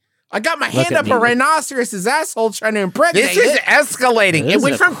me. I got my hand at up me. a rhinoceros's asshole trying to impregnate This is it. escalating. This It is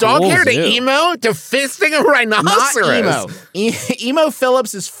went a from dog cool hair to zoo. emo to fisting a Not rhinoceros. emo. Emo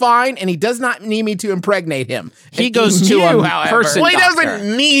Phillips is fine, and he does not need me to impregnate him. He And goes to emu, a however- person Well, he doctor.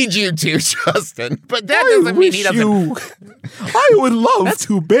 doesn't need you to, Justin. But that doesn't mean he doesn't. I would love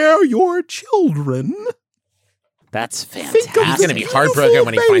to bear your children. That's Think of fantastic. He's gonna be heartbroken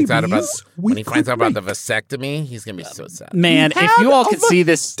when he finds out about babies we the could vasectomy. He's gonna be so sad. Man, if you all could see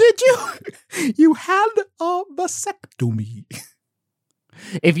this, Did you? You had a vasectomy.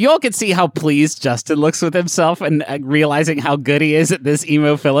 if you all could see how pleased Justin looks with himself and realizing how good he is at this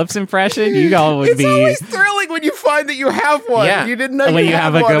Emo Phillips impression, you all would It's be. always thrilling when you find that you have one. Yeah. You didn't know when you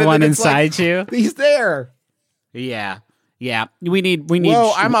have have a good and one then it's like, inside you. He's there. Yeah. Yeah. We need.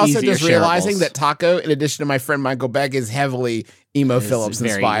 Well, I'm also easier just realizing shareables. that Taco, in addition to my friend Michael Beck, is heavily Emo Phillips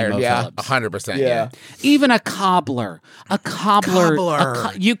very inspired. Emo Yeah. Phillips. 100%. Yeah. Even a cobbler.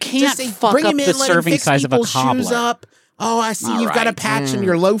 You can't Just say, fuck bring up him in, the let him serving fix size of a people's shoes cobbler. up. Oh, I see All you've got a right. patch in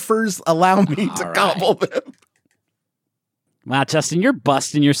your loafers. Allow me to All cobble them. Wow, Justin, you're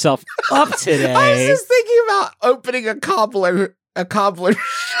busting yourself up today. I was just thinking about opening a cobbler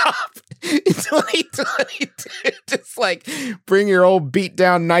shop in 2022. Just like bring your old beat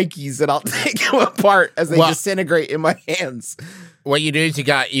down Nikes and I'll take them apart as they disintegrate in my hands. What you do is you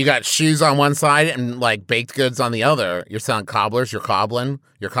got shoes on one side and like baked goods on the other. You're selling cobblers. You're cobbling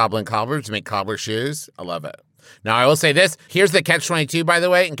cobblers to make cobbler shoes. I love it. Now I will say this. Here's the catch-22, by the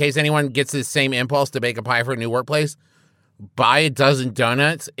way, in case anyone gets the same impulse to bake a pie for a new workplace. Buy a dozen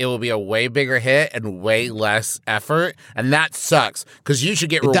donuts. It will be a way bigger hit and way less effort. And that sucks because you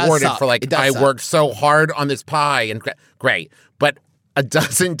should get It does rewarded suck. for like, It does I suck. worked so hard on this pie and great. But a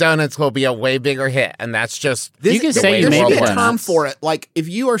dozen donuts will be a way bigger hit. And that's just You can say you there made should be a donuts. term for it. Like if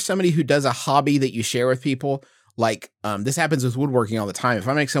you are somebody who does a hobby that you share with people, like this happens with woodworking all the time. If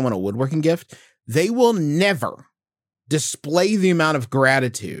I make someone a woodworking gift, they will never display the amount of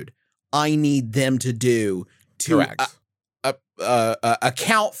gratitude I need them to do to correct.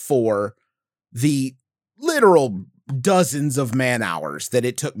 account for the literal dozens of man hours that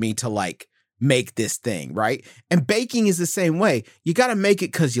it took me to like make this thing, right? And baking is the same way. You got to make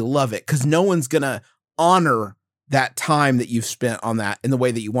it because you love it, because no one's going to honor that time that you've spent on that in the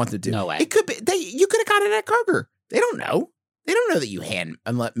way that you want to do. No way. It could be, you could have got it at Kroger. They don't know. They don't know that you hand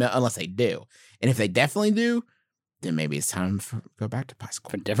unless they do. And if they definitely do, then maybe it's time to go back to pie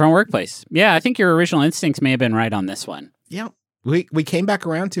school. For different workplace. Yeah, I think your original instincts may have been right on this one. Yeah. We came back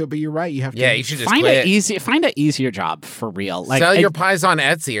around to it, but you're right. You have to. Yeah, you should just Find quit. an easier job for real. Like Sell your pies on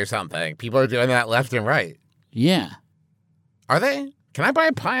Etsy or something. People are doing that left and right. Yeah. Are they? Can I buy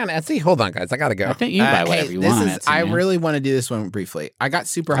a pie on Etsy? Hold on, guys. I gotta go. I think you can buy whatever you want on Etsy. I man. really want to do this one briefly. I got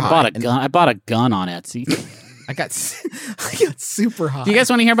super high. I bought a gun on Etsy. I got super high. Do you guys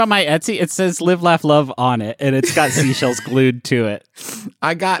want to hear about my Etsy? It says "Live, Laugh, Love" on it, and it's got seashells glued to it.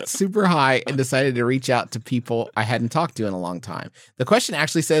 I got super high and decided to reach out to people I hadn't talked to in a long time. The question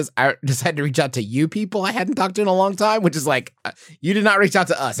actually says I decided to reach out to you people I hadn't talked to in a long time, which is like, you did not reach out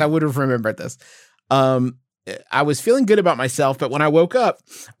to us. I would have remembered this. I was feeling good about myself, but when I woke up,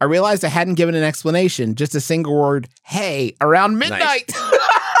 I realized I hadn't given an explanation, just a single word, hey, around midnight.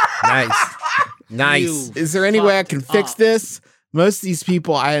 Nice. Is there any way I can fix this? Most of these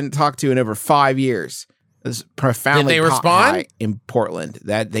people I hadn't talked to in over 5 years. It was profoundly Did they respond? high in Portland.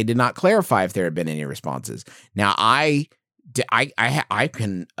 That they did not clarify if there had been any responses. Now I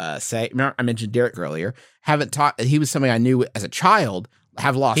can say, remember I mentioned Derek earlier. Haven't talked. He was somebody I knew as a child.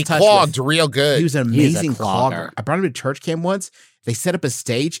 Have lost He touch clogged with. real good. He was an He's a amazing clogger. clogger. I brought him to church camp once. They set up a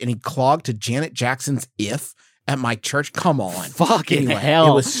stage and he clogged to Janet Jackson's "If" at my church. Come on, Fucking anyway,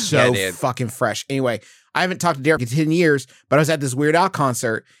 hell. it was so Yeah, dude. fucking fresh. Anyway, I haven't talked to Derek in 10 years, but I was at this Weird Al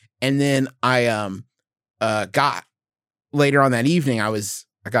concert, and then I got later on that evening. I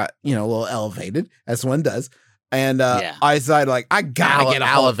got a little elevated, as one does, and I decided I gotta get a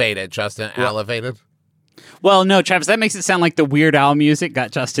hold. elevated, Justin. Elevated. Well, no, Travis, that makes it sound like the Weird Al music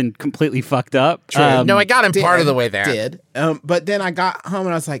got Justin completely fucked up. No, I got him part of the way there. Did. But then I got home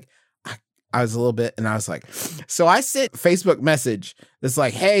and I was like, I was a little bit, and I was like, so I sent Facebook message that's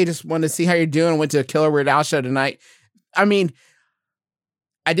like, hey, just wanted to see how you're doing. Went to a Killer Weird Al show tonight. I mean,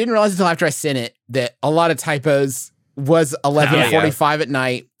 I didn't realize until after I sent it that a lot of typos was 11:45 at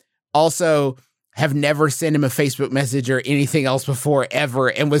night. Also, have never sent him a Facebook message or anything else before ever,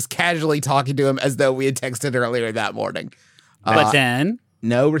 and was casually talking to him as though we had texted earlier that morning. But then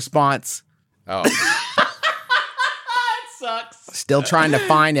No response. Oh, sucks. Still trying to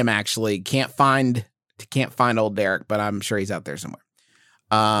find him. Actually, can't find old Derek, but I'm sure he's out there somewhere.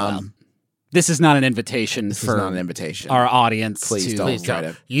 This is not an invitation This for is not an invitation. our audience. Please to, don't. please Right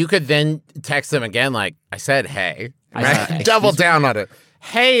don't. up. You could then text them again, like I said, hey. I Right? said, hey. Double down on it.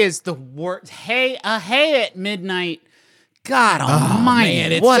 Hey is the word. Hey at midnight. God almighty,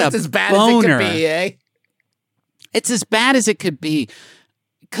 Man, it's what just a as bad boner. as it could be, eh? It's as bad as it could be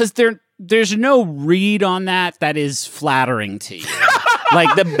because there's no read on that is flattering to you.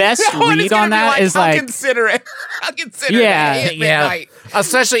 Like the best read on that is I'll like consider it. I'll consider Yeah. it. At Yeah. midnight.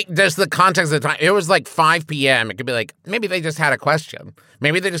 Especially there's the context of the time. It was like 5 p.m. It could be like, maybe they just had a question.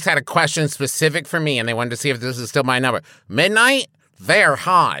 Maybe they just had a question specific for me and they wanted to see if this is still my number. Midnight, they're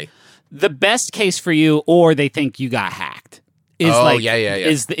high. the best case for you, or they think you got hacked. Is Oh, like, yeah.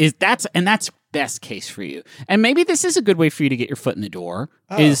 Is that's best case for you. And maybe this is a good way for you to get your foot in the door.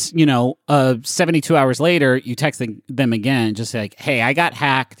 Is 72 hours later, you text them again, just like, hey, I got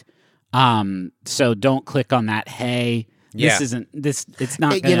hacked. So don't click on that. Hey, Yeah. this isn't this. It's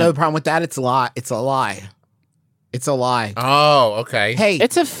not. You know the problem with that? It's a lie. It's a lie. It's a lie. Oh, okay. Hey,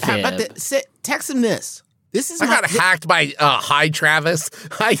 It's a how about fib. text him this. This is I got hacked by hi Travis.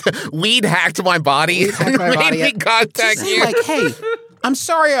 Weed hacked my body. Weed hacked my Made body. me contact Just say, you. like, hey, I'm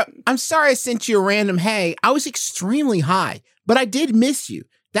sorry I sent you a random hey. I was extremely high, but I did miss you.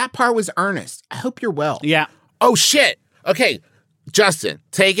 That part was earnest. I hope you're well. Yeah. Oh shit. Okay, Justin,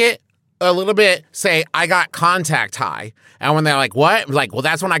 take it a little bit. Say I got contact high, and when they're like, "What?" I'm like, well,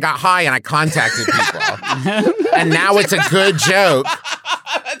 that's when I got high and I contacted people, and now it's a good joke.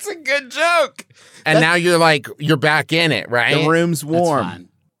 That's a good joke. And now you're back in it, right? The room's That's warm. fine.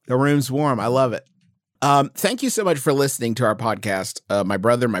 The room's warm. I love it. Thank you so much for listening to our podcast. My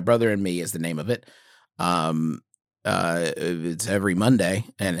brother and me is the name of it. It's every Monday,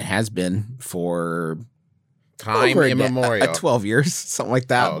 and it has been for Time over immemorial. 12 years, something like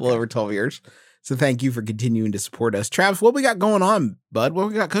that. Oh, A little over 12 years. So thank you for continuing to support us, Travis. What we got going on, bud? What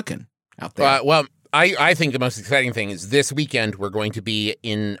we got cooking out there? Well, I think the most exciting thing is this weekend we're going to be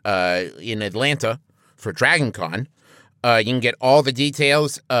in Atlanta for Dragon Con. You can get all the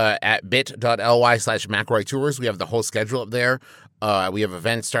details at bit.ly/McRoy Tours. We have the whole schedule up there. We have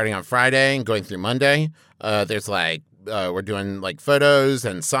events starting on Friday and going through Monday. There's we're doing photos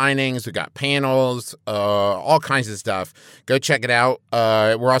and signings. We got panels, all kinds of stuff. Go check it out.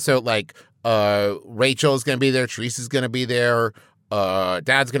 We're also Rachel's going to be there. Teresa's going to be there.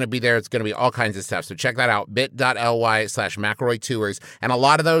 Dad's going to be there. It's going to be all kinds of stuff. So check that out. bit.ly/McElroy Tours. And a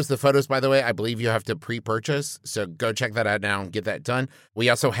lot of the photos, by the way, I believe you have to pre-purchase. So go check that out now and get that done. We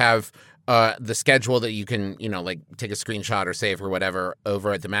also have the schedule that you can, take a screenshot or save or whatever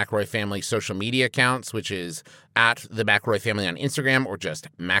over at the McElroy Family social media accounts, which is at the McElroy Family on Instagram or just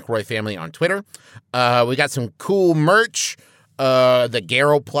McElroy Family on Twitter. We got some cool merch. The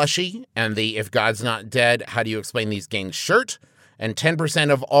Garrow plushie and the If God's Not Dead, How Do You Explain These Games shirt. And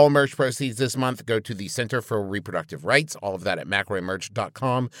 10% of all merch proceeds this month go to the Center for Reproductive Rights. All of that at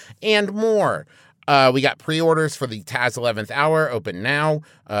McElroymerch.com and more. We got pre-orders for the Taz 11th Hour open now.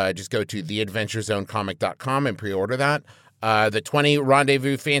 Just go to theadventurezonecomic.com and pre-order that. The 20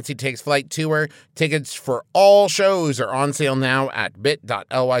 Rendezvous Fancy Takes Flight Tour. Tickets for all shows are on sale now at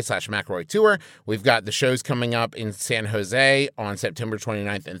bit.ly/McElroy Tour. We've got the shows coming up in San Jose on September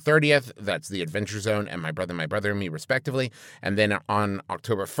 29th and 30th. That's the Adventure Zone and My Brother and Me, respectively. And then on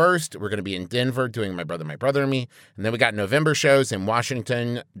October 1st, we're going to be in Denver doing My Brother and Me. And then we got November shows in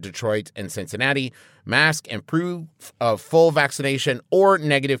Washington, Detroit, and Cincinnati. Mask and proof of full vaccination or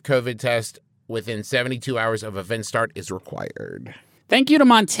negative COVID test within 72 hours of event start is required. Thank you to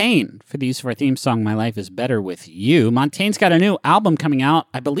Montaigne for the use of our theme song, My Life is Better With You. Montaigne's got a new album coming out,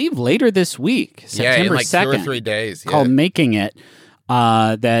 I believe, later this week, September in like 2nd. 2 or 3 days. Called Making It,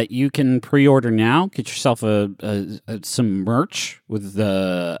 that you can pre-order now. Get yourself some merch with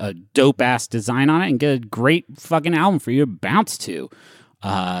a dope-ass design on it and get a great fucking album for you to bounce to.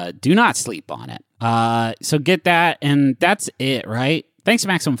 Do not sleep on it. So get that, and that's it, right? Thanks to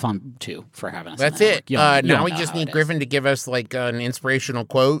Maximum Fun, too, for having us. That's it. Now we just need Griffin to give us like an inspirational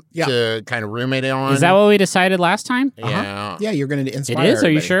quote to kind of ruminate on. Is that what we decided last time? Yeah. Yeah, you're going to inspire It is? everybody.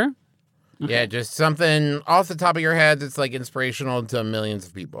 Are you sure? Okay. Yeah, just something off the top of your head that's like inspirational to millions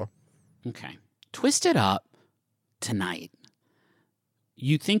of people. Okay. Twist it up tonight.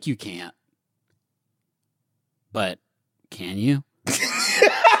 You think you can't, but can you?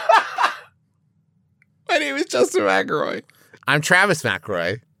 My name is Justin McElroy. I'm Travis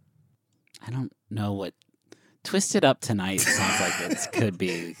McElroy. I don't know what Twist It Up Tonight sounds like it could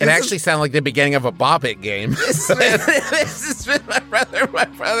be. It actually sounded like the beginning of a Bop It game. This has been my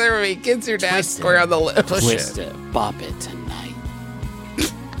brother, me. Kids your dad square on the lip. Twist it, bop it tonight.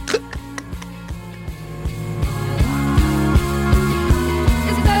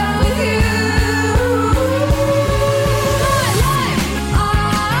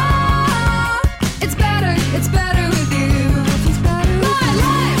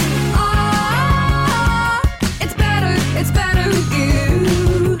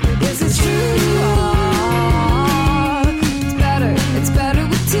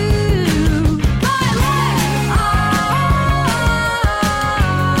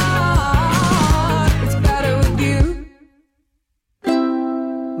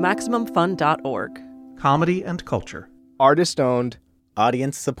 MaximumFun.org. Comedy and culture. Artist owned.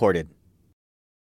 Audience supported.